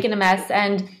tripping or making a mess.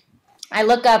 And I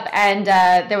look up and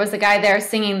there was a guy there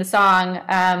singing the song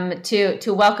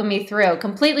to welcome me through.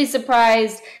 Completely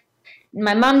surprised.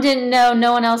 My mom didn't know.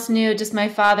 No one else knew, just my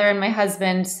father and my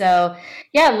husband. So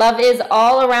yeah, love is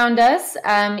all around us.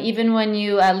 Even when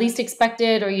you least expect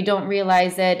it or you don't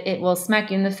realize it, it will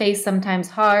smack you in the face sometimes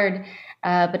hard,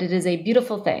 but it is a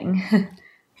beautiful thing.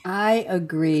 I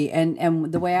agree.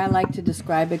 And the way I like to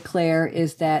describe it, Claire,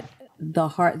 is that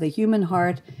the human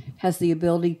heart has the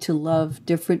ability to love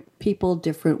different people,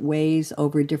 different ways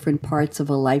over different parts of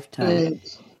a lifetime.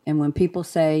 Right. And when people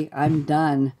say, I'm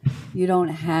done, you don't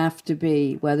have to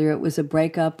be, whether it was a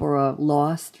breakup or a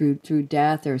loss through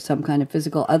death or some kind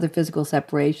of other physical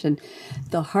separation,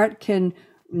 the heart can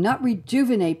not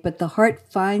rejuvenate, but the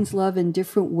heart finds love in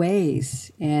different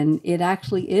ways. And it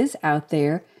actually is out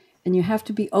there. And you have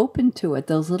to be open to it.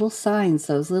 Those little signs,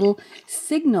 those little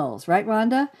signals, right,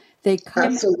 Rhonda? They come.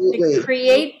 Absolutely. To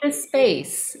create the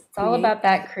space. It's all about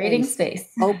that, creating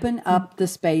space. Open up the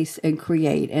space and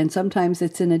create. And sometimes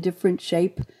it's in a different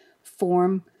shape,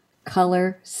 form,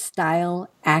 color,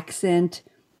 style, accent,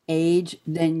 age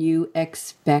than you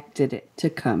expected it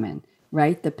to come in.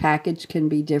 Right? The package can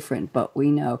be different, but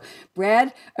we know.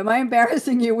 Brad, am I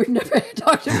embarrassing you? We've never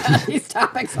talked about these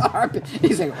topics.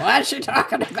 He's like, what is she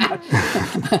talking about?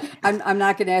 I'm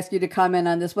not going to ask you to comment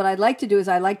on this. What I'd like to do is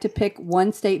I like to pick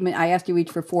one statement. I asked you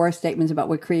each for 4 statements about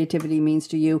what creativity means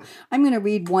to you. I'm going to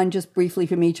read one just briefly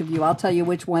from each of you. I'll tell you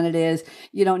which one it is.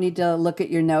 You don't need to look at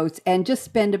your notes, and just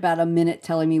spend about a minute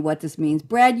telling me what this means.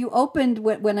 Brad, you opened,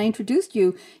 when I introduced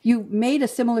you, you made a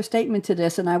similar statement to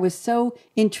this, and I was so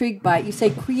intrigued by it. You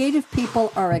say creative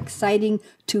people are exciting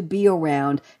to be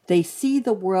around. They see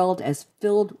the world as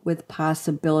filled with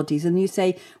possibilities. And you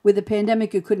say with the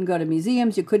pandemic, you couldn't go to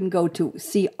museums. You couldn't go to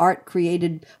see art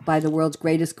created by the world's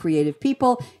greatest creative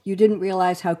people. You didn't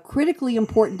realize how critically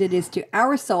important it is to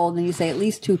our soul. And then you say at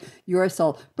least to your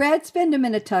soul. Brad, spend a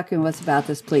minute talking to us about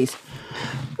this, please.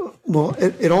 Well,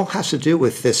 it all has to do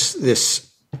with this,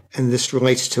 and this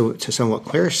relates to some of what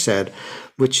Claire said,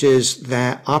 which is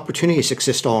that opportunities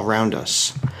exist all around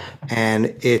us. And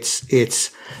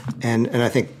and I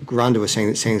think Rhonda was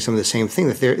saying some of the same thing,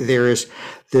 that there is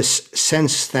this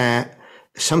sense that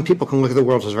some people can look at the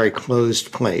world as a very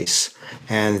closed place,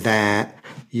 and that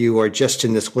you are just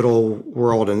in this little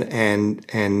world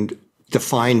and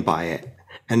defined by it.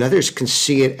 And others can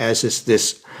see it as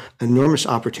this enormous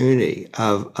opportunity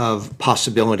of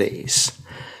possibilities.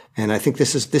 And I think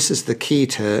this is the key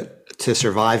to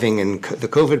surviving in the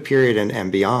COVID period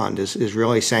and beyond, is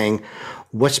really saying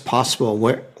what's possible,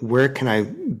 where can I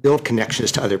build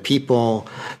connections to other people,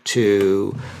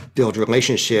 to build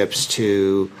relationships,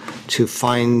 to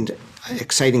find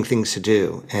exciting things to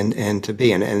do and to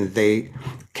be, and they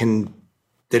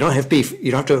don't have to be,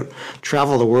 you don't have to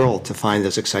travel the world to find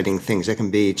those exciting things. They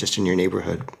can be just in your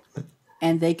neighborhood.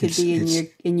 And they could be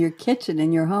in your kitchen,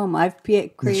 in your home. I've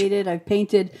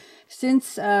painted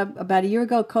since about a year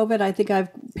ago, COVID. I think I've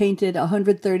painted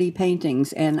 130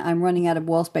 paintings, and I'm running out of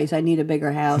wall space. I need a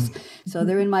bigger house. So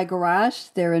they're in my garage.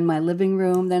 They're in my living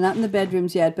room. They're not in the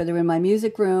bedrooms yet, but they're in my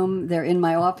music room. They're in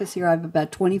my office here. I have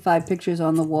about 25 pictures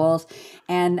on the walls,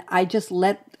 and I just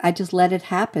let it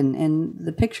happen. And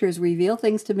the pictures reveal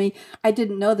things to me. I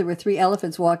didn't know there were 3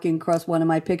 elephants walking across one of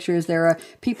my pictures. There are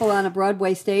people on a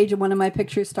Broadway stage in one of my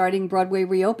pictures starting Broadway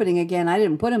reopening again. I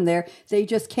didn't put them there. They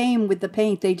just came with the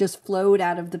paint. They just flowed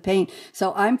out of the paint.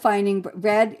 So I'm finding,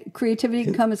 Brad, creativity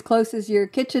can come as close as your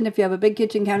kitchen. If you have a big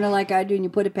kitchen counter like I do, and you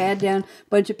put a pad down, a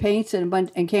bunch of paints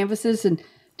and canvases, and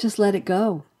just let it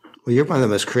go. Well, you're one of the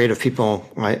most creative people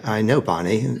I know,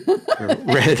 Bonnie.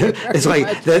 Red. It's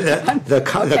like the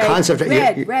concept.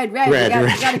 Red. You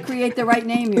got to create the right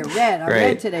name here. Red. I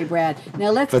read today, Brad.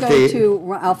 Now let's go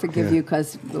to. I'll forgive you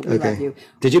because we love you.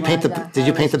 Did you paint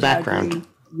the background?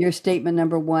 Your statement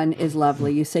number 1 is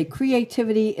lovely. You say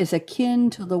creativity is akin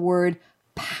to the word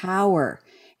power.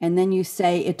 And then you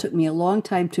say, it took me a long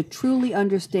time to truly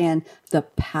understand the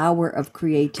power of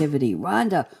creativity.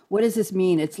 Rhonda, what does this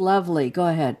mean? It's lovely. Go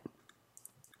ahead.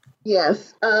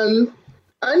 Yes. Understanding.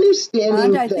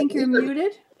 Rhonda, I think you're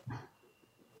muted.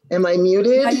 Am I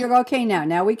muted? You're okay now.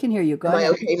 Now we can hear you. Go ahead. Am I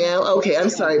okay now? Okay, I'm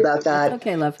sorry about that. That's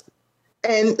okay, love.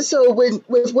 And so with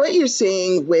what you're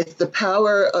saying with the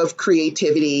power of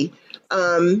creativity,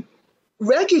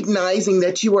 recognizing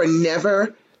that you are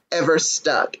never, ever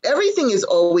stuck. Everything is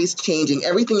always changing,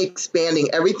 everything expanding,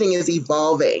 everything is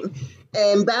evolving.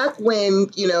 And back when,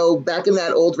 back in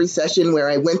that old recession where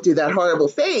I went through that horrible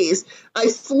phase, I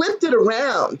flipped it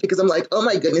around because I'm like, oh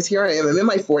my goodness, here I am. I'm in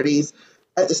my 40s.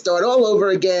 I have to start all over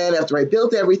again after I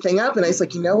built everything up. And I was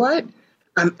like, you know what?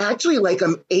 I'm actually like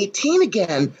I'm 18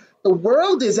 again. The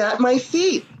world is at my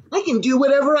feet. I can do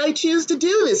whatever I choose to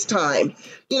do this time.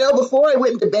 Before I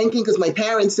went into banking because my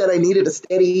parents said I needed a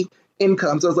steady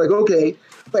income. So I was like, okay.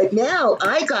 But now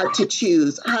I got to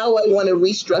choose how I want to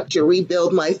restructure,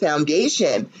 rebuild my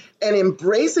foundation, and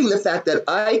embracing the fact that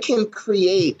I can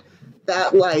create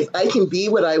that life. I can be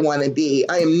what I want to be.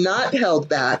 I am not held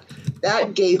back.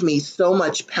 That gave me so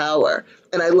much power.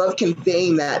 And I love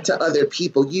conveying that to other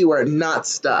people. You are not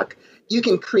stuck. You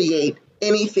can create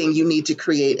anything you need to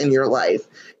create in your life.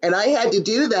 And I had to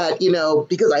do that,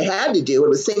 because I had to do it. It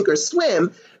was sink or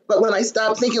swim. But when I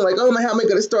stopped thinking like, oh, how am I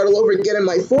going to start all over again in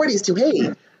my 40s to,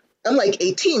 hey, I'm like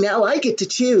 18. Now I get to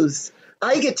choose.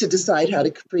 I get to decide how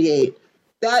to create.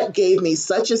 That gave me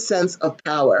such a sense of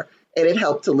power, and it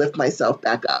helped to lift myself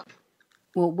back up.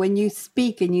 Well, when you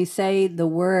speak and you say the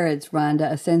words, Rhonda,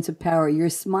 a sense of power, your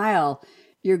smile,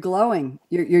 you're glowing.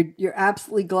 You're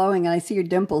absolutely glowing, and I see your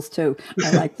dimples too.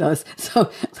 I like those. So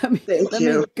let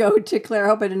me go to Claire. I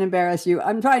hope I didn't embarrass you.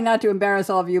 I'm trying not to embarrass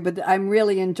all of you, but I'm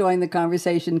really enjoying the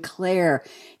conversation. Claire,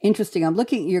 interesting. I'm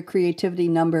looking at your creativity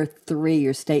number 3,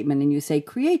 your statement, and you say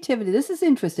creativity. This is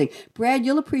interesting. Brad,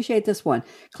 you'll appreciate this one.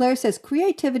 Claire says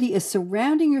creativity is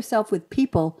surrounding yourself with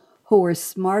people who are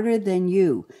smarter than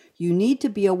you. You need to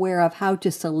be aware of how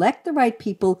to select the right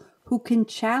people who can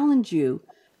challenge you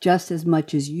just as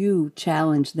much as you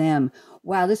challenge them.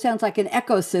 Wow, this sounds like an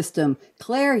ecosystem.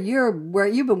 Claire, you've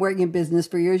been working in business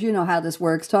for years. You know how this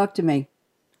works. Talk to me.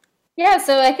 Yeah,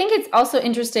 so I think it's also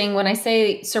interesting when I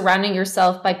say surrounding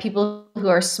yourself by people who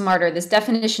are smarter, this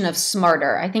definition of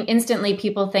smarter. I think instantly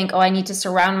people think, oh, I need to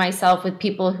surround myself with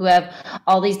people who have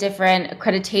all these different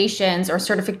accreditations or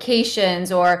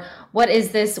certifications, or what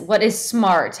is this? What is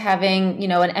smart? Having,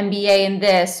 an MBA in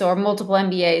this or multiple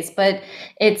MBAs, but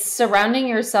it's surrounding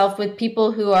yourself with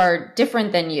people who are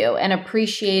different than you and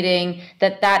appreciating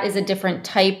that is a different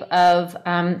type of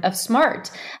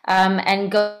smart,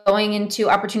 and going into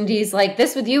opportunities like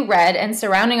this with you, Red, and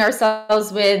surrounding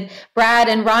ourselves with Brad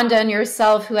and Rhonda and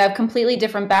yourself who have completely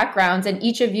different backgrounds, and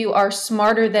each of you are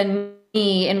smarter than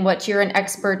me in what you're an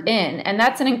expert in. And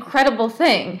that's an incredible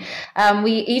thing.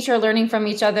 We each are learning from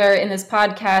each other in this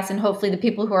podcast, and hopefully the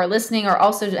people who are listening are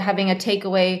also having a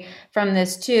takeaway from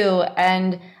this too.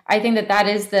 And I think that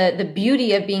is the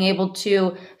beauty of being able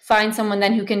to find someone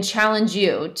then who can challenge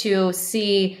you to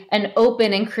see and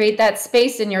open and create that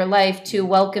space in your life to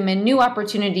welcome in new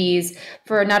opportunities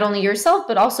for not only yourself,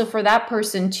 but also for that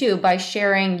person too, by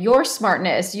sharing your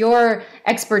smartness, your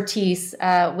expertise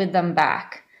with them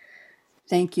back.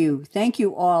 Thank you. Thank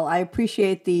you all. I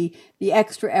appreciate the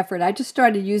extra effort. I just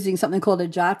started using something called a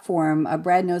jot form.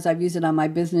 Brad knows I've used it on my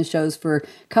business shows for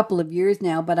a couple of years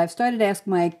now, but I've started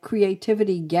asking my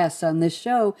creativity guests on this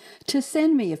show to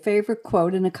send me a favorite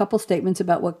quote and a couple statements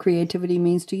about what creativity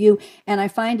means to you. And I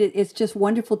find it's just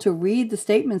wonderful to read the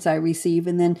statements I receive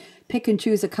and then pick and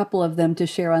choose a couple of them to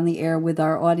share on the air with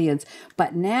our audience.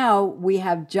 But now we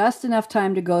have just enough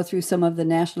time to go through some of the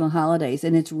national holidays,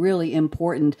 and it's really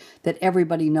important that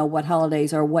everybody know what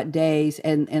holidays are, what days,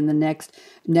 and the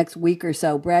next week or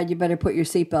so. Brad, you better put your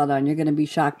seatbelt on. You're going to be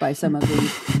shocked by some of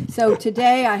these. So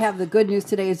today, I have the good news.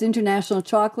 Today is International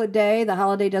Chocolate Day. The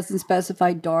holiday doesn't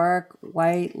specify dark,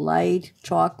 white, light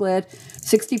chocolate.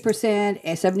 60%,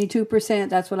 72%.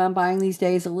 That's what I'm buying these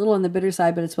days. A little on the bitter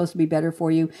side, but it's supposed to be better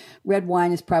for you. Red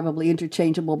wine is probably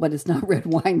interchangeable, but it's not red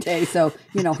wine day. So,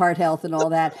 heart health and all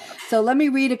that. So let me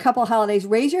read a couple holidays.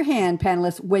 Raise your hand,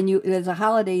 panelists, when there's a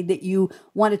holiday that you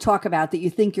want to talk about that you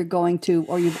think you're going to,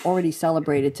 or you've already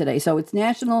celebrated today. So it's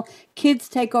National Kids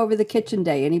Take Over the Kitchen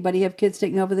Day. Anybody have kids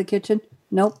taking over the kitchen?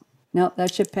 Nope,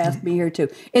 that shit passed me here too.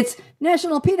 It's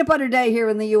National Peanut Butter Day here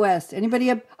in the U.S. Anybody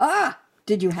have,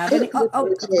 did you have any? Go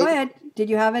ahead. Did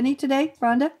you have any today,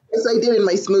 Rhonda? Yes, I did in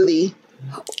my smoothie.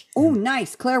 Oh,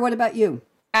 nice. Claire, what about you?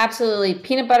 Absolutely.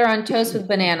 Peanut butter on toast with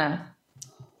banana.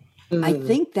 I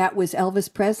think that was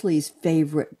Elvis Presley's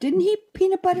favorite. Didn't he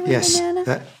peanut butter and banana?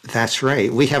 Yes, that's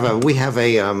right. We have a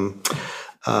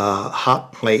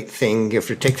hot plate thing. If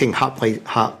you're taking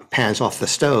hot pans off the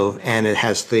stove, and it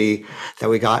has that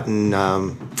we got in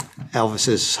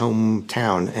Elvis's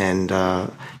hometown, and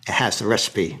it has the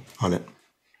recipe on it.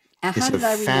 It's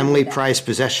a family prized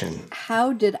possession.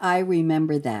 How did I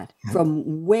remember that?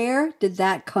 From where did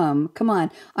that come? Come on.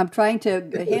 I'm trying to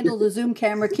handle the Zoom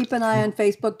camera, keep an eye on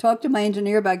Facebook, talk to my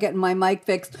engineer about getting my mic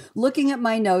fixed, looking at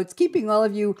my notes, keeping all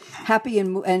of you happy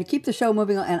and keep the show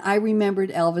moving on. And I remembered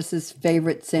Elvis's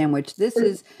favorite sandwich.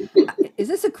 Is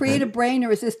this a creative brain,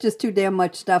 or is this just too damn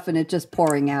much stuff and it's just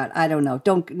pouring out? I don't know.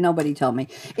 Nobody tell me.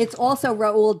 It's also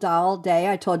Raoul Dahl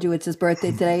Day. I told you it's his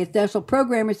birthday today. It's National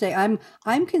Programmers Day. I'm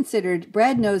considered,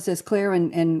 Brad knows this, Claire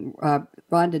and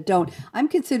Rhonda don't, I'm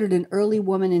considered an early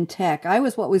woman in tech. I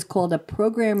was what was called a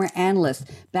programmer analyst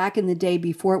back in the day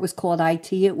before it was called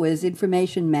IT. It was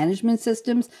Information Management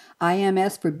Systems,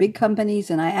 IMS, for big companies,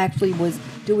 and I actually was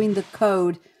doing the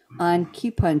code on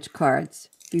key punch cards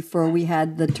before we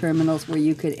had the terminals where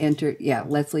you could enter. Yeah,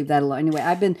 let's leave that alone. Anyway,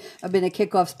 I've been a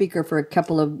kickoff speaker for a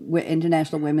couple of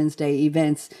International Women's Day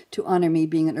events to honor me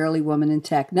being an early woman in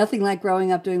tech. Nothing like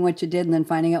growing up doing what you did and then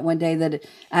finding out one day that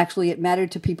it mattered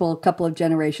to people a couple of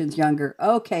generations younger.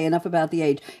 Okay, enough about the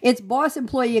age. It's Boss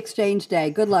Employee Exchange Day.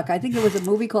 Good luck. I think there was a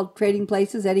movie called Trading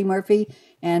Places, Eddie Murphy.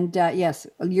 And yes,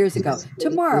 years ago.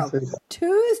 Tomorrow,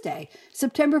 Tuesday,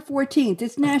 September 14th,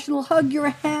 it's National Hug Your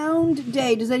Hound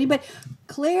Day. Does anybody?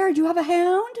 Claire, do you have a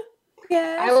hound?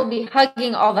 Yes. I will be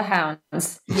hugging all the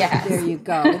hounds. Yes. There you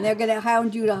go. And they're going to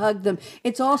hound you to hug them.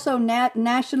 It's also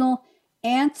National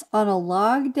Ants on a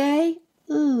Log Day.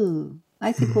 Ooh,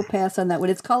 I think we'll pass on that one.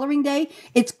 It's Coloring Day.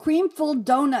 It's Cream-Filled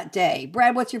Donut Day.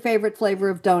 Brad, what's your favorite flavor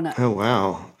of donut? Oh,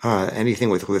 wow. Anything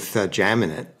with jam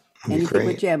in it. Anything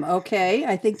with jam. Okay.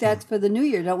 I think that's for the New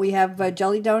Year. Don't we have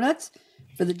jelly donuts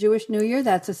for the Jewish New Year?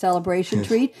 That's a celebration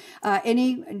treat.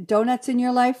 Any donuts in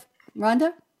your life,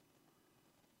 Rhonda?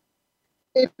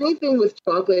 Anything with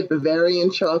chocolate,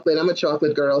 Bavarian chocolate. I'm a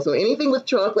chocolate girl, so anything with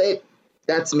chocolate,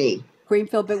 that's me.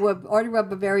 Cream-filled, but we'll order a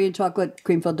Bavarian chocolate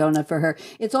cream-filled donut for her.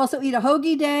 It's also Eat a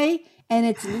Hoagie Day, and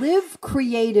it's Live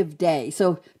Creative Day.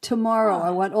 So tomorrow, I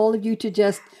want all of you to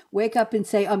just wake up and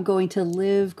say, I'm going to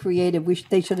live creative.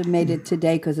 They should have made it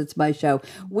today because it's my show.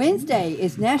 Wednesday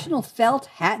is National Felt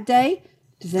Hat Day.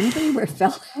 Does anybody wear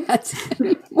felt hats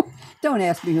anymore? Don't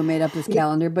ask me who made up this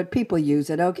calendar, but people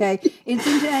use it, okay? It's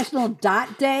International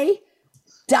Dot Day.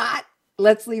 Dot.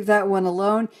 Let's leave that one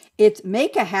alone. It's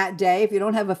Make a Hat Day. If you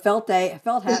don't have a felt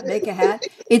hat, make a hat.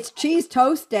 It's Cheese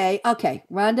Toast Day. Okay,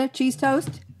 Rhonda, cheese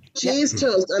toast? Cheese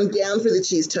toast. I'm down for the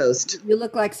cheese toast. You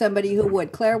look like somebody who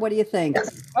would. Claire, what do you think?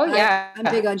 Oh, yeah.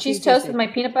 I'm big on cheese toast with my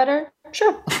peanut butter.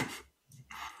 Sure.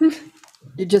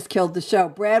 You just killed the show.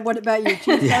 Brad, what about you?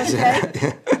 Cheese toast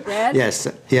day? Brad?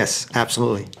 Yes,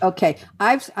 absolutely. Okay.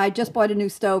 I just bought a new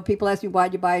stove. People ask me,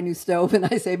 why'd you buy a new stove? And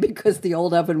I say, because the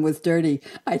old oven was dirty.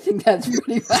 I think that's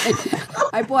pretty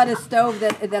right. I bought a stove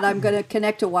that I'm going to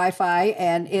connect to Wi-Fi,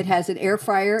 and it has an air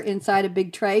fryer inside a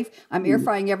big tray. I'm air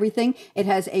frying everything. It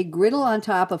has a griddle on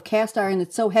top of cast iron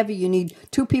that's so heavy you need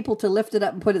two people to lift it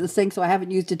up and put it in the sink, so I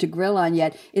haven't used it to grill on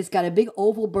yet. It's got a big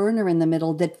oval burner in the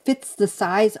middle that fits the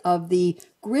size of the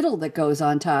griddle that goes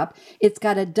on top. It's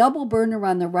got a double burner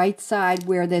on the right side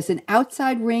where there's an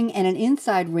outside ring and an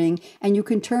inside ring, and you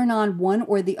can turn on one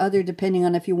or the other depending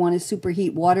on if you want to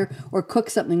superheat water or cook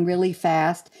something really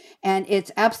fast. And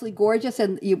it's absolutely gorgeous,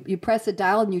 and you press a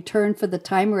dial and you turn for the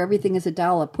timer. Everything is a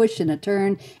dial, a push and a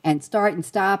turn, and start and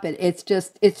stop.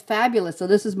 It's fabulous. So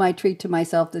this is my treat to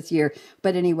myself this year.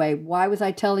 But anyway, why was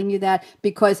I telling you that?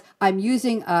 Because I'm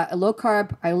using a low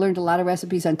carb. I learned a lot of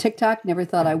recipes on TikTok. Never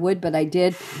thought I would, but I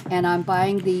did. And I'm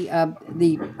buying they're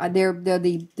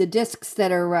the discs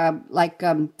that are like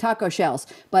taco shells,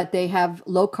 but they have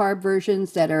low carb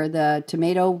versions that are the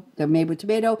tomato. They're made with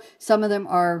tomato. Some of them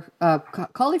are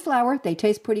cauliflower. They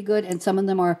taste pretty good, and some of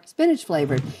them are spinach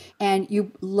flavored. And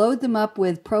you load them up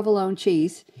with provolone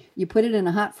cheese. You put it in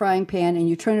a hot frying pan, and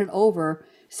you turn it over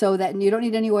so that you don't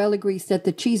need any oil or grease, that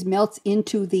the cheese melts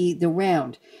into the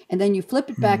round. And then you flip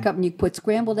it back up and you put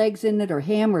scrambled eggs in it, or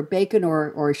ham or bacon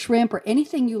or shrimp or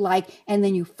anything you like. And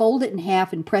then you fold it in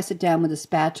half and press it down with a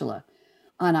spatula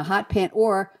on a hot pan.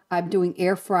 Or I'm doing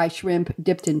air fry shrimp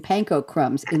dipped in panko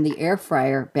crumbs in the air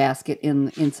fryer basket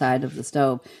inside of the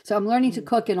stove. So I'm learning to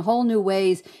cook in whole new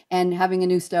ways, and having a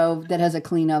new stove that has a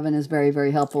clean oven is very,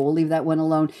 very helpful. We'll leave that one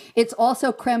alone. It's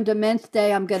also creme de menthe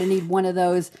day. I'm going to need one of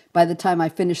those by the time I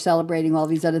finish celebrating all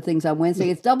these other things on Wednesday.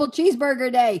 It's double cheeseburger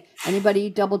day. Anybody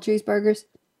eat double cheeseburgers?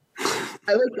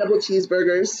 I like double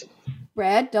cheeseburgers.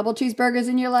 Brad, double cheeseburgers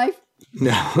in your life?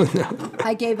 No.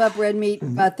 I gave up red meat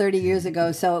about 30 years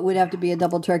ago, so it would have to be a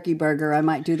double turkey burger. I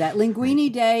might do that.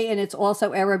 Linguine Day, and it's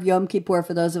also Erev Yom Kippur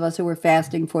for those of us who are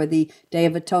fasting for the Day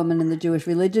of Atonement in the Jewish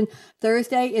religion.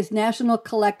 Thursday is National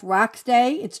Collect Rocks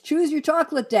Day. It's Choose Your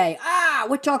Chocolate Day.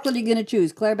 What chocolate are you going to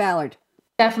choose? Claire Ballard.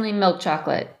 Definitely milk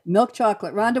chocolate. Milk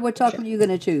chocolate. Rhonda, what chocolate are you going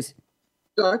to choose?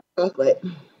 Dark chocolate.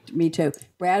 Me too.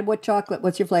 Brad, what chocolate?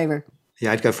 What's your flavor?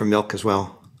 Yeah, I'd go for milk as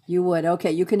well. You would.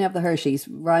 Okay, you can have the Hershey's.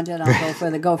 Rhonda and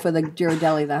I'll go for the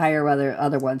Ghirardelli, the higher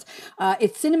other ones.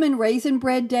 It's Cinnamon Raisin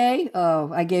Bread Day.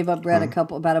 Oh, I gave up bread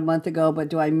about a month ago, but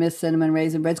do I miss cinnamon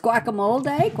raisin bread? It's Guacamole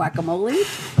Day.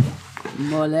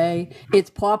 Mole. It's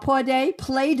Pawpaw Day,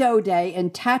 Play-Doh Day,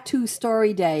 and Tattoo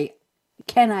Story Day.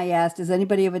 Ken, I asked, does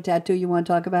anybody have a tattoo you want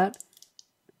to talk about?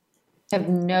 I have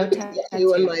no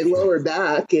tattoo on my lower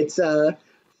back. It's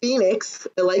Phoenix.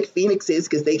 I like phoenixes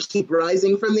because they keep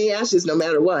rising from the ashes no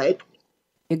matter what.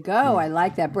 You go. I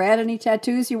like that. Brad, any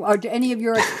tattoos? Or do any of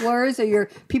your explorers or your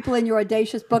people in your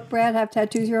audacious book, Brad, have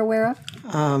tattoos you're aware of?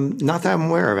 Not that I'm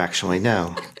aware of, actually.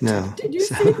 No. Did you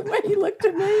see the way he looked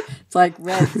at me? It's like,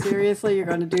 Red, seriously, you're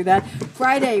going to do that?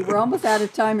 Friday, we're almost out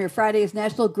of time here. Friday is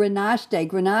National Grenache Day.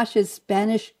 Grenache is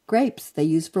Spanish grapes they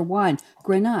use for wine.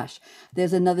 Grenache.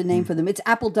 There's another name for them. It's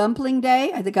Apple Dumpling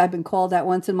Day. I think I've been called that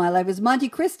once in my life. It's Monte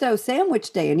Cristo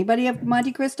Sandwich Day. Anybody have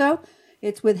Monte Cristo?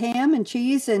 It's with ham and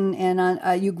cheese, and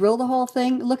you grill the whole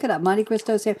thing. Look it up, Monte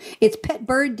Cristo sandwich. It's Pet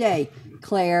Bird Day,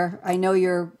 Claire. I know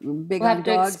you're big on dogs.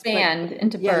 We'll have to expand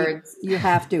into birds. You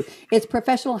have to. It's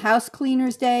Professional House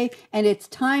Cleaners Day, and it's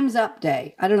Time's Up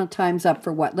Day. I don't know Time's Up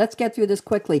for what. Let's get through this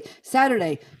quickly.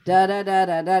 Saturday,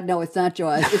 da-da-da-da-da. No, it's not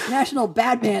Jaws. It's National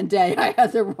Batman Day. I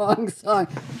had the wrong song.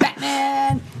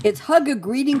 Batman! It's Hug a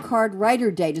Greeting Card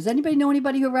Writer Day. Does anybody know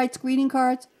anybody who writes greeting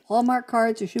cards? Hallmark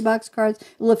cards or shoebox cards.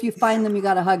 Well, if you find them, you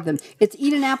got to hug them. It's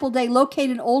Eat an Apple Day, Locate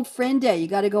an Old Friend Day. You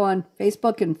got to go on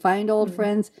Facebook and find old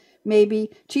friends, maybe.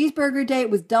 Cheeseburger Day. It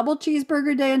was Double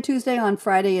Cheeseburger Day on Tuesday. On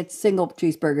Friday, it's Single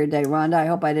Cheeseburger Day. Rhonda, I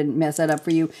hope I didn't mess that up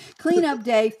for you. Cleanup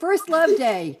Day, First Love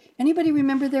Day. Anybody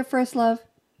remember their first love?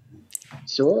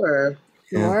 Sure.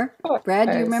 Sure.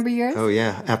 Brad, do you remember yours? Oh,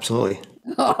 yeah, absolutely.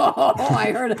 Oh,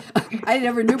 I heard it. I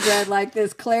never knew Brad like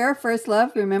this. Claire, first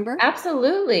love, remember?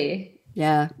 Absolutely.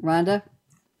 Yeah, Rhonda?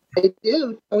 I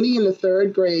do. Only in the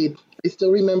third grade. I still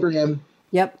remember him.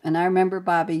 Yep, and I remember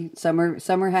Bobby,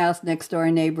 summer house, next door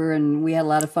neighbor, and we had a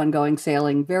lot of fun going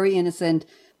sailing. Very innocent.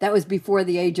 That was before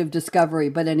the age of discovery,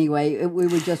 but anyway, we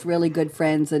were just really good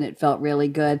friends, and it felt really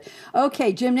good.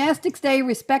 Okay, Gymnastics Day,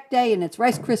 Respect Day, and it's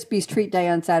Rice Krispies Treat Day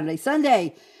on Saturday.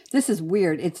 Sunday, this is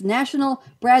weird. It's National,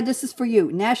 Brad, this is for you,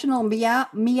 National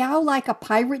Meow Like a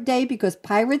Pirate Day, because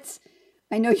pirates...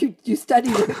 I know you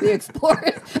studied the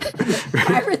explorers.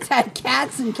 Pirates had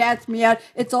cats and cats meowed.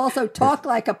 It's also Talk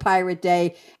Like a Pirate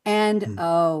Day. And,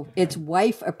 it's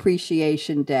Wife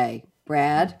Appreciation Day.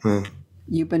 Brad,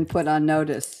 you've been put on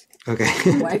notice.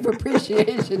 Okay. Wife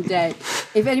Appreciation Day.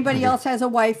 If anybody else has a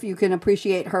wife, you can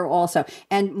appreciate her also.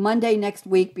 And Monday next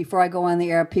week, before I go on the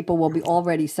air, people will be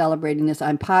already celebrating this.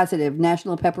 I'm positive.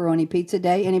 National Pepperoni Pizza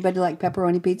Day. Anybody like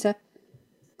pepperoni pizza?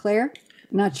 Claire?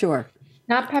 Not sure.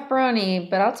 Not pepperoni,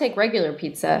 but I'll take regular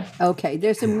pizza. Okay.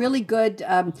 There's some really good,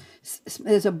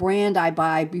 there's a brand I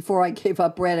buy before I gave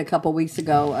up bread a couple weeks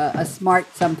ago, a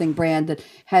Smart something brand that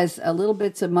has a little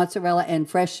bits of mozzarella and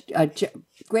fresh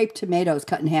grape tomatoes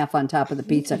cut in half on top of the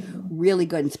pizza. Really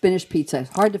good. And spinach pizza.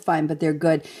 Hard to find, but they're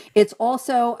good. It's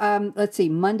also,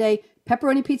 Monday,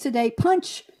 Pepperoni Pizza Day.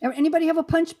 Punch. Anybody have a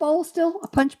punch bowl still? A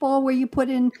punch bowl where you put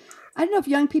in... I don't know if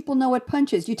young people know what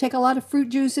punch is. You take a lot of fruit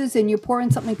juices and you pour in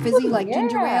something fizzy like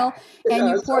ginger ale, and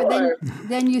you pour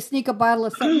then you sneak a bottle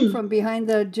of something from behind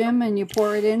the gym and you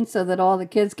pour it in so that all the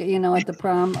kids get, at the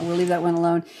prom. We'll leave that one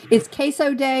alone. It's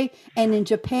Queso Day, and in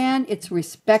Japan, it's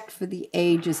Respect for the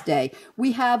Ages Day. I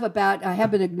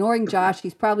have been ignoring Josh.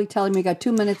 He's probably telling me we got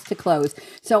 2 minutes to close.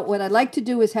 So what I'd like to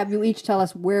do is have you each tell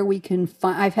us where we can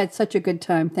find. I've had such a good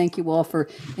time. Thank you all for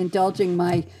indulging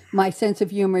my sense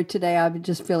of humor today. I'm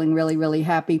just feeling really, really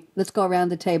happy. Let's go around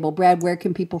the table. Brad, where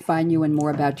can people find you and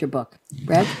more about your book?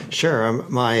 Brad? Sure.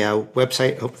 My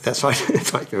website, that's fine.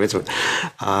 It's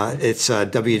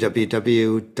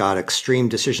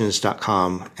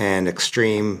www.extremedecisions.com, and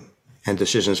extreme and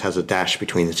decisions has a dash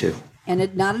between the two.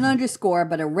 And not an underscore,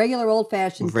 but a regular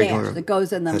old-fashioned dash that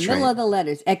goes in the middle of the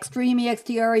letters. Extreme,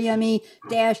 EXTREME,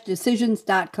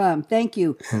 decisions.com. Thank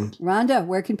you. And Rhonda,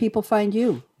 where can people find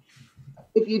you?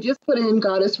 If you just put in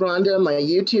Goddess Rhonda, my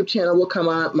YouTube channel will come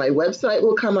up. My website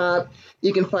will come up.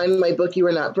 You can find my book, You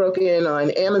Are Not Broken,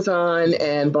 on Amazon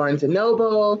and Barnes &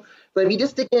 Noble. But if you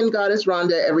just stick in Goddess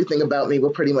Rhonda, everything about me will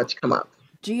pretty much come up.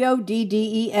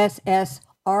 GODDESS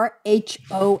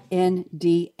RHONDA.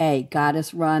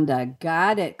 Goddess Rhonda.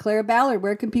 Got it. Claire Ballard,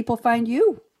 where can people find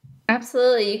you?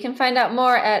 Absolutely. You can find out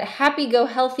more at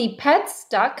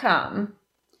happygohealthypets.com.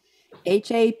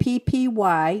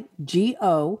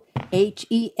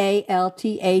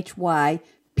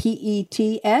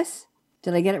 HappyGoHealthyPets.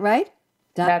 Did I get it right?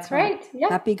 That's right. Yeah.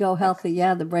 Happy Go Healthy.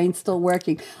 Yeah, the brain's still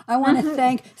working. I want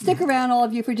to stick around all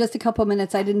of you for just a couple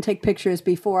minutes. I didn't take pictures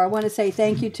before. I want to say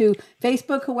thank you to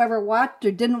Facebook, whoever watched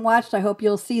or didn't watch. I hope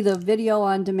you'll see the video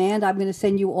on demand. I'm going to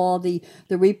send you all the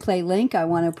replay link. I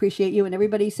want to appreciate you. And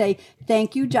everybody say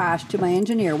thank you, Josh, to my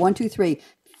engineer. 1, 2, 3.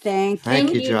 Thank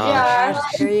you, Josh.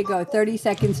 There you go. 30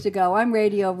 seconds to go. I'm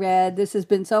Radio Red. This has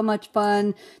been so much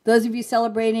fun. Those of you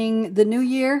celebrating the new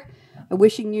year, I'm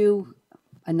wishing you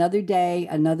another day,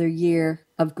 another year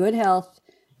of good health,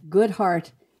 good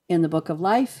heart in the Book of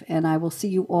Life. And I will see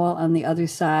you all on the other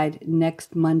side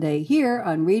next Monday here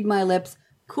on Read My Lips,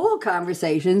 Cool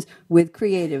Conversations with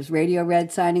Creatives. Radio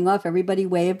Red signing off. Everybody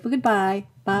wave goodbye.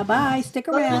 Bye-bye. Stick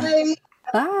around. Bye.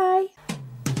 Bye.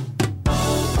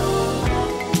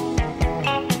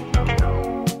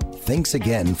 Thanks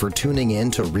again for tuning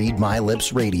in to Read My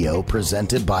Lips Radio,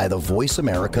 presented by the Voice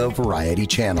America Variety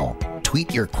Channel.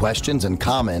 Tweet your questions and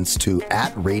comments to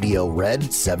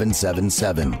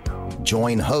 @RadioRed777.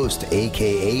 Join host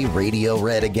aka Radio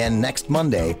Red again next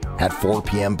Monday at 4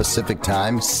 p.m. Pacific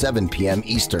Time, 7 p.m.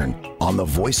 Eastern on the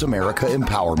Voice America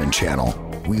Empowerment Channel.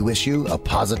 We wish you a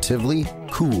positively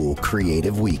cool,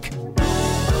 creative week.